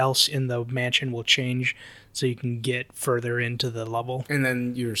something else in the mansion will change so you can get further into the level. And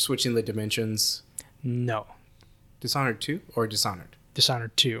then you're switching the dimensions. No. Dishonored 2 or Dishonored?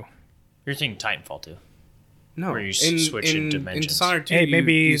 Dishonored 2. You're thinking Titanfall 2. No. Where you switch in dimensions. In Dishonored 2, hey,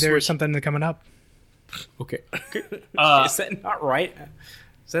 maybe you there's switch... something coming up. Okay. Is that not right?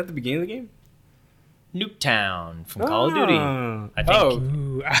 Is that at the beginning of the game? Nuketown from Call of Duty. I think.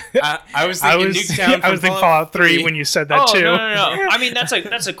 Ooh. I was thinking Nuketown from I was thinking Fallout 3 when you said that too. No. I mean,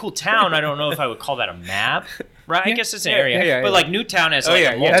 that's a cool town. I don't know if I would call that a map, right? I guess it's an area. But like Nuketown as like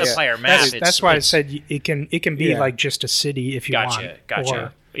a multiplayer map. That's why I said it can be like just a city if you want.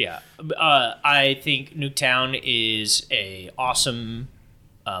 Gotcha. Yeah. I think Nuketown is a awesome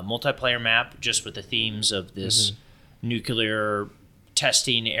multiplayer map, just with the themes of this nuclear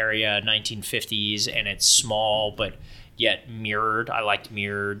testing area, 1950s, and it's small but yet mirrored. I liked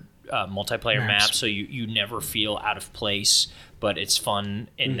mirrored multiplayer maps, so you never feel out of place, but it's fun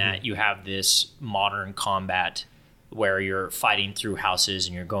in that you have this modern combat where you're fighting through houses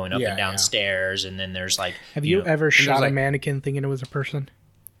and you're going up and down stairs, and then there's like... Have you ever shot a mannequin thinking it was a person?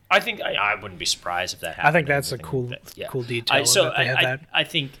 I think I wouldn't be surprised if that happened. I think that's a cool detail. I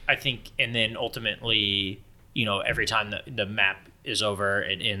think, and then ultimately, every time the map is over,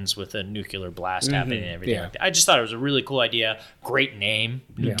 it ends with a nuclear blast happening and everything like that. I just thought it was a really cool idea. Great name,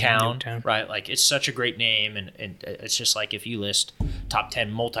 Nuketown, right? Like, it's such a great name, and it's just like if you list top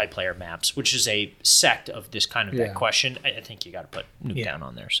 10 multiplayer maps, which is a sect of this kind of that question, I think you got to put Nuketown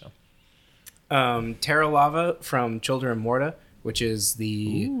on there. So, Terra Lava from Children of Morta, which is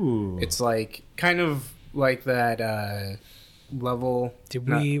it's like kind of like that level.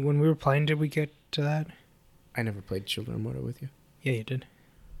 When we were playing, did we get to that? I never played Children of Morta with you. Yeah, you did.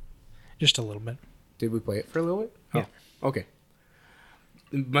 Just a little bit. Did we play it for a little bit? Yeah. Oh, okay.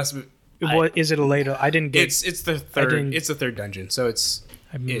 It must be. Is it a later? I didn't get. It's the third. It's the third dungeon, so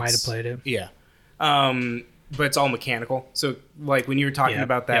I might have played it. Yeah. But it's all mechanical. So, like, when you were talking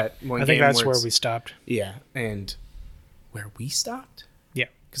about that one I think that's where we stopped. Yeah, and where we stopped? Yeah.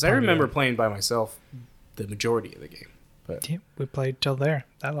 Because I remember playing by myself the majority of the game. But yeah, we played till that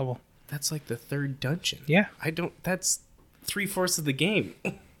level. That's like the third dungeon. Yeah. That's 3/4 of the game.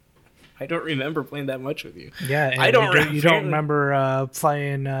 I don't remember playing that much with you. Yeah, and you don't remember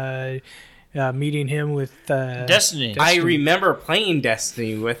playing, meeting him with Destiny. I remember playing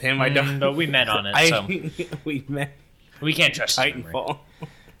Destiny with him. I don't. But we met on it. So we met. We can't trust Titanfall.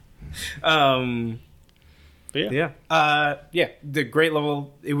 Yeah. The great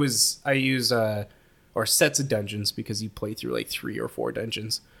level. It was. I use or sets of dungeons because you play through like 3 or 4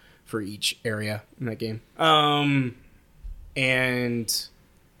 dungeons for each area in that game. And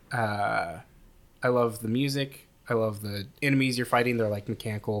I love the music. I love the enemies you're fighting. They're like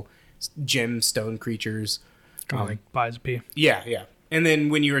mechanical gemstone creatures. Kind of like Bisbee. Yeah. And then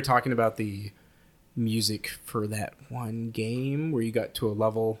when you were talking about the music for that one game where you got to a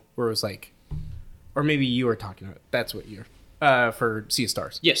level where it was like, or maybe you were talking about, that's what you're, for Sea of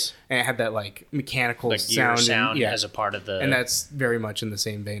Stars. Yes. And it had that like mechanical the gear sound as a part of the... And that's very much in the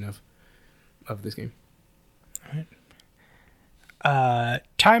same vein of this game. All right.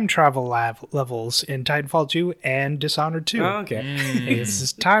 Time travel levels in Titanfall 2 and Dishonored 2. Oh, okay. It's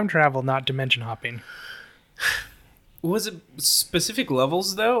just time travel, not dimension hopping. Was it specific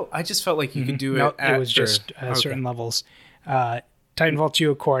levels, though? I just felt like you could do it it was just certain levels. Titanfall 2,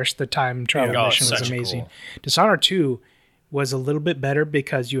 of course, the time travel mission was amazing. Cool. Dishonored 2 was a little bit better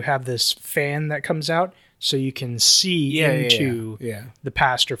because you have this fan that comes out so you can see into the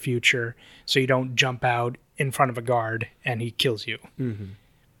past or future, so you don't jump out in front of a guard and he kills you. Mm-hmm.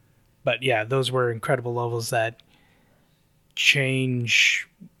 But yeah, those were incredible levels that change...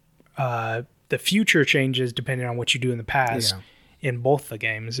 the future changes depending on what you do in the past in both the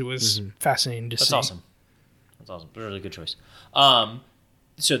games. It was fascinating to see. That's awesome. Really good choice.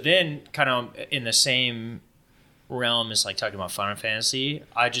 So then kind of in the same realm as like talking about Final Fantasy,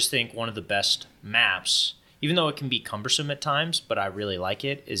 I just think one of the best maps, even though it can be cumbersome at times, but I really like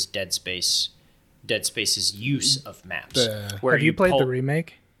it, is Dead Space. Dead Space's use of maps. Have you played the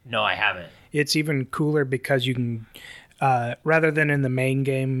remake? No, I haven't. It's even cooler because you can... rather than in the main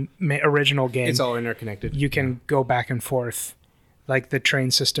game, original game, it's all interconnected. You can go back and forth, like the train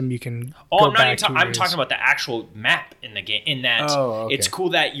system. You can. I'm talking about the actual map in the game. In that, it's cool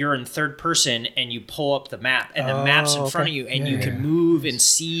that you're in third person and you pull up the map and the map's in front of you and you can move and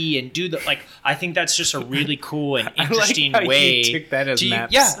see and do the like. I think that's just a really cool and interesting way. You took that as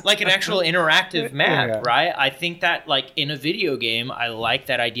maps. Yeah, like an actual interactive map, right? I think that like in a video game, I like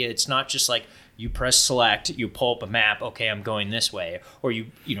that idea. It's not just like. You press select, you pull up a map, okay, I'm going this way. Or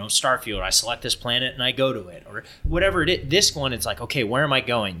you Starfield, I select this planet and I go to it. Or whatever it is. This one, it's like, okay, where am I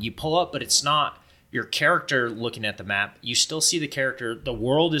going? You pull up, but it's not your character looking at the map. You still see the character. The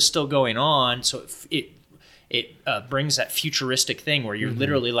world is still going on. So it brings that futuristic thing where you're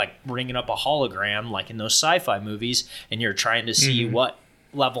literally like bringing up a hologram like in those sci-fi movies and you're trying to see what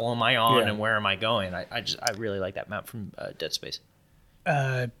level am I on and where am I going. I really like that map from Dead Space.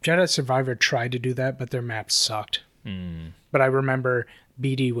 Jedi Survivor tried to do that, but their maps sucked. But I remember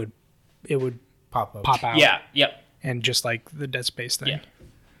BD would pop out. Yeah, yep. And just like the Dead Space thing.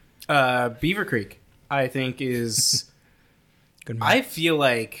 Yeah. Beaver Creek, I think, is good map. I feel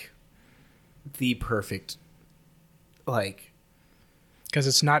like the perfect because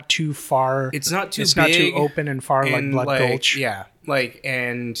it's not too far. It's not too It's big, not too open and far like Blood Gulch. Yeah,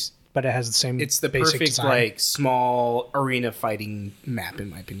 and but it has the same. It's the basic perfect design. like small arena fighting map in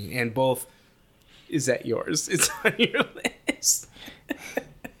my opinion. And both is that yours? It's on your list.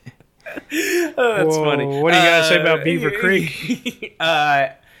 Oh, that's funny. What do you gotta say about Beaver Creek?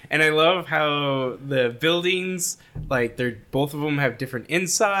 And I love how the buildings, like they're both of them have different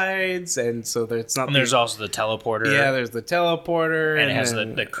insides, and so it's not. And there's also the teleporter. Yeah, there's the teleporter, and it has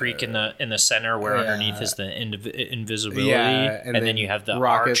the creek in the center where underneath is the invisibility, Yeah, and then you have the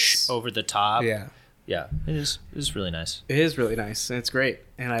rockets arch over the top. Yeah, yeah, it is really nice. it is really nice, and it's great,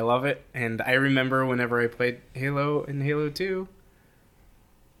 and I love it. And I remember whenever I played Halo and Halo 2,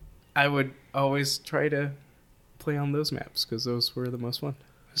 I would always try to play on those maps because those were the most fun.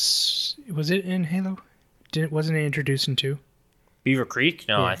 Was it in Halo? Wasn't it introduced in 2? Beaver Creek?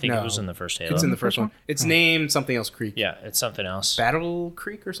 No, Yeah. I think No. it was in the first Halo. It's in the first one. It's named something else Creek. Yeah, it's something else. Battle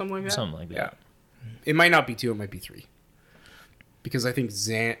Creek or something like that? Something like that. Yeah. It might not be 2, it might be 3. Because I think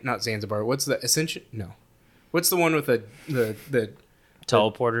not Zanzibar. What's the Ascension? No. What's the one with the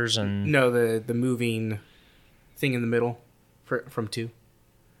Teleporters and... No, the moving thing in the middle from 2.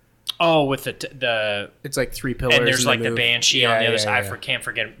 Oh, with the It's like 3 pillars. and there's like the move. Banshee on the other side. I can't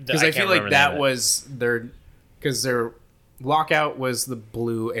forget. Because I feel like that was their lockout was the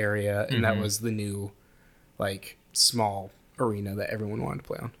blue area, and that was the new, like, small arena that everyone wanted to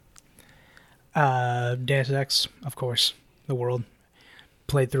play on. Deus Ex, of course, the world.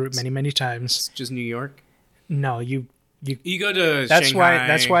 Played through it many times. It's just New York. No, you go to that's Shanghai.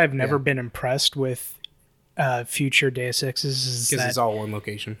 That's why I've never been impressed with future Deus Exes, because it's all one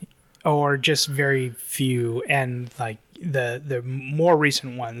location. or just very few, and like the more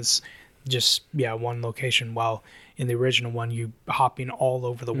recent ones, just one location. While in the original one, you hopping all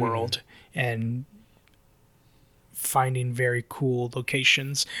over the world and finding very cool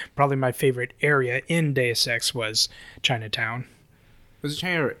locations. Probably my favorite area in Deus Ex was Chinatown. Was it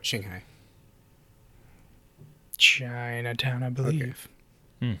China or Shanghai? Chinatown, I believe.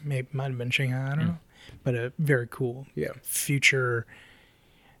 Maybe might have been Shanghai. I don't know, but a very cool future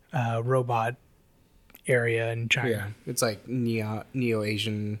robot area in China. Yeah, it's like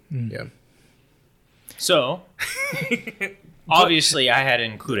Neo-Asian. Yeah. So, obviously, I had to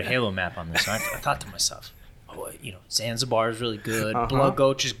include a Halo map on this. And I thought to myself, Zanzibar is really good. Blood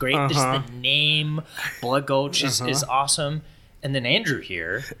Gulch is great. This is the name. Blood Gulch is awesome. And then Andrew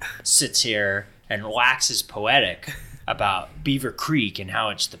here sits here and waxes poetic about Beaver Creek and how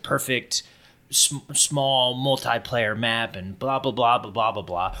it's the perfect small multiplayer map and blah, blah, blah, blah, blah, blah,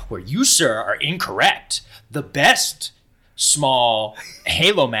 blah, where you, sir, are incorrect. The best small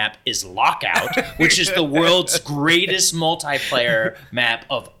Halo map is Lockout, which is the world's greatest multiplayer map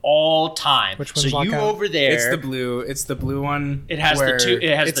of all time. Which one's Lockout? You over there, It's the blue one. it has where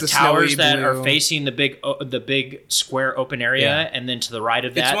the towers that blue. are facing the big square open area, and then to the right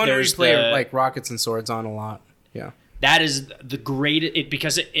of that, It's one where you there's play like rockets and swords on a lot. Yeah. that is the great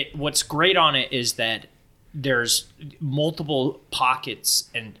because what's great on it is that there's multiple pockets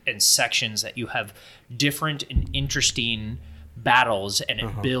and sections that you have different and interesting battles, and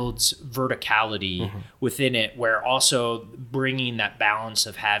it builds verticality within it, where also bringing that balance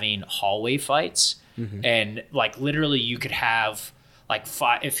of having hallway fights and like literally you could have like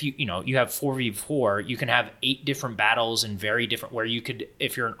 5 if you have 4v4, you can have 8 different battles and very different, where you could,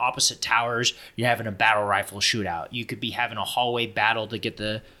 if you're in opposite towers, you're having a battle rifle shootout. You could be having a hallway battle to get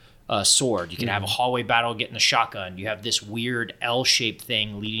the sword. You can have a hallway battle getting the shotgun. You have this weird L-shaped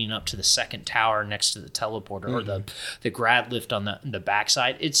thing leading up to the second tower next to the teleporter or the grad lift on the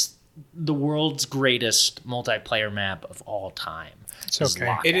backside. It's the world's greatest multiplayer map of all time. It's okay.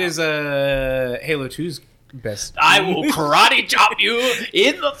 Lockout. It is Halo 2's best. I will karate chop you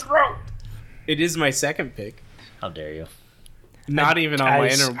in the throat. It is my second pick. How dare you? Not even on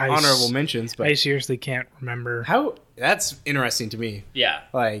my honorable mentions, but I seriously can't remember. how that's interesting to me. Yeah.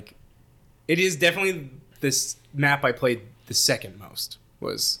 Like, it is definitely this map I played the second most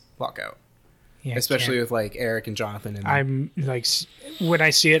was Lockout, Yeah, especially can't. with like Eric and Jonathan. And I'm like, when I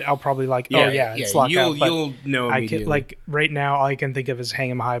see it, I'll probably like, it's Lockout. You'll know I immediately. can, like right now, all I can think of is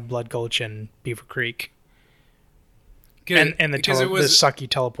Hang 'em High, Blood Gulch, and Beaver Creek, and the sucky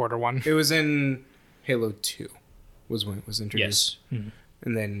teleporter one. It was in Halo 2 was when it was introduced. Yes.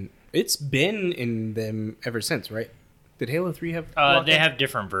 And then it's been in them ever since, right? Did Halo 3 have They have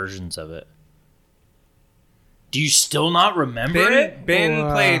different versions of it. Do you still not remember it?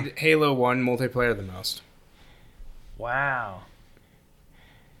 Ben played Halo 1 multiplayer the most. Wow.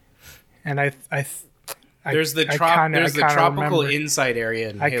 And There's the tropical remember, inside area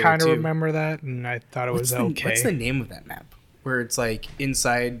in I Halo 2. kind of remember that, and I thought it was okay. What's the name of that map? Where it's like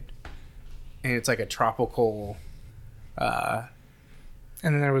inside, and it's like a tropical.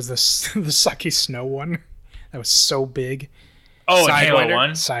 And then there was this the sucky snow one that was so big. Oh, in Halo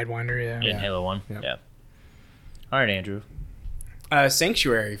 1? Sidewinder, yeah. In Halo 1, Yep. yeah. All right, Andrew.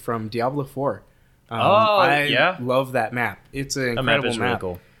 Sanctuary from Diablo 4. Yeah. I love that map. It's an That map incredible is really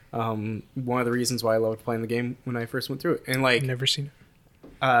cool. One of the reasons why I loved playing the game when I first went through it. And like, Never seen it.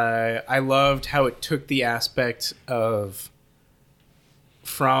 I loved how it took the aspect of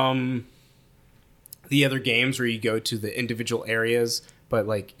from the other games where you go to the individual areas, but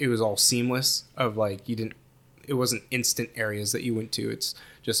like it was all seamless of like it wasn't instant areas that you went to. It's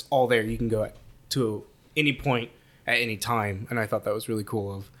just all there. You can go to any point at any time. And I thought that was really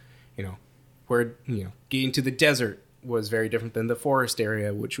cool of, where, getting to the desert was very different than the forest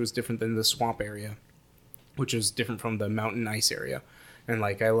area, which was different than the swamp area, which was different from the mountain ice area. And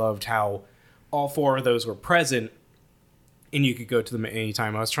like, I loved how all four of those were present and you could go to them at any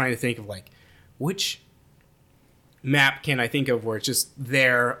time. I was trying to think of like, which map can I think of where it's just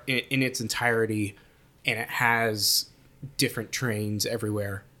there in its entirety and it has different terrains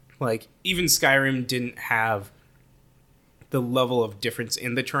everywhere. Like even Skyrim didn't have the level of difference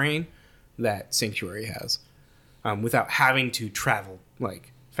in the terrain that Sanctuary has, without having to travel,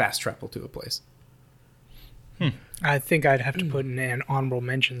 like fast travel to a place. I think I'd have to put in an honorable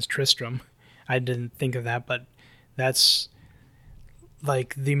mentions Tristram. I didn't think of that, but that's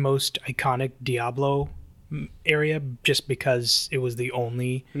like the most iconic Diablo area just because it was the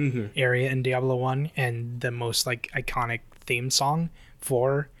only area in Diablo 1 and the most like iconic theme song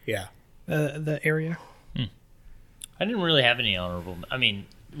for the area. I didn't really have any honorable. I mean,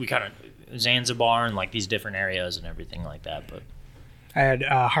 we kind of Zanzibar and like these different areas and everything like that, but I had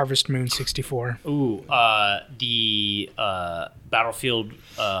Harvest Moon 64. Ooh, the Battlefield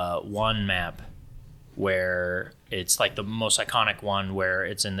 1 map where it's like the most iconic one where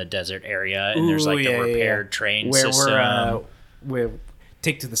it's in the desert area and there's like the repaired train where system. We're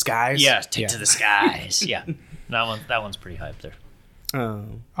Take to the Skies. Yeah, Take to the Skies. Yeah, that one's pretty hype there.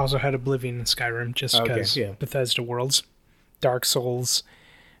 Also had Oblivion and Skyrim just because Bethesda Worlds, Dark Souls,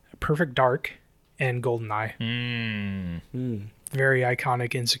 Perfect Dark, and GoldenEye. Very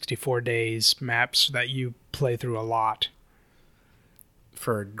iconic in 64 days maps that you play through a lot.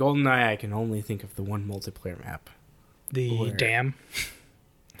 For GoldenEye, I can only think of the one multiplayer map. The dam.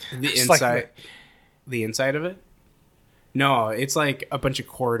 The inside. The inside of it? No, it's like a bunch of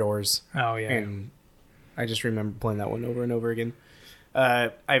corridors. Oh, yeah. And I just remember playing that one over and over again.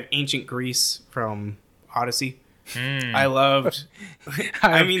 I have Ancient Greece from Odyssey. I loved.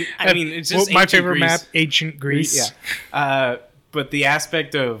 I mean, it's just my favorite map, Ancient Greece. Yeah. But the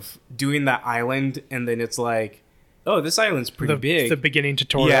aspect of doing that island, and then it's like, oh, this island's pretty big. The beginning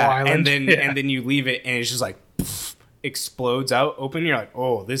tutorial island, and then you leave it, and it's just like poof, explodes out open. You're like,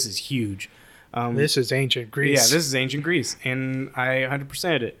 oh, this is huge. This is Ancient Greece. Yeah, this is Ancient Greece, and I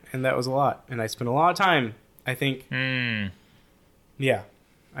 100%ed it, and that was a lot, and I spent a lot of time. I think. Yeah,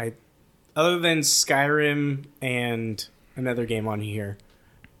 other than Skyrim and another game on here,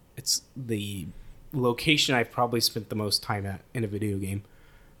 it's the location I've probably spent the most time at in a video game.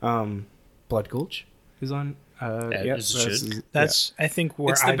 Blood Gulch is on. That's I think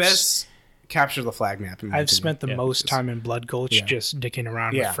where it's the best capture the flag map. I've spent the most time in Blood Gulch just dicking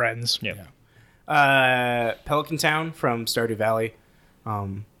around with friends. Pelican Town from Stardew Valley.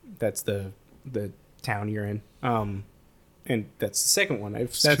 That's the town you're in. And that's the second one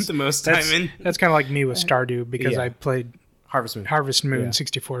I've spent the most time in. That's kind of like me with Stardew because I played Harvest Moon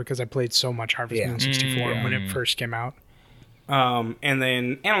 64 because I played so much Harvest Moon 64 when it first came out. And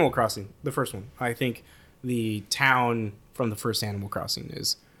then Animal Crossing, the first one. I think the town from the first Animal Crossing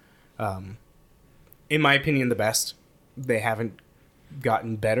is, in my opinion, the best. They haven't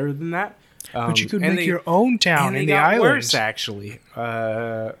gotten better than that. But you could make your own town in the island. Worse, actually.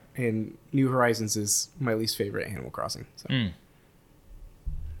 And New Horizons is my least favorite Animal Crossing. So.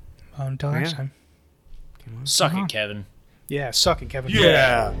 Well, until next time. Suck it, Kevin. Yeah, suck it, Kevin.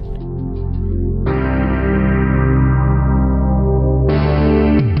 Yeah.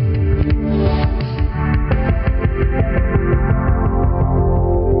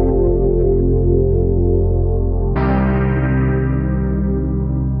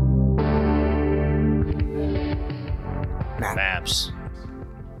 Maps.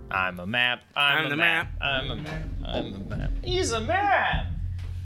 I'm a map. I'm the map. I'm a map. I'm a map. He's a map.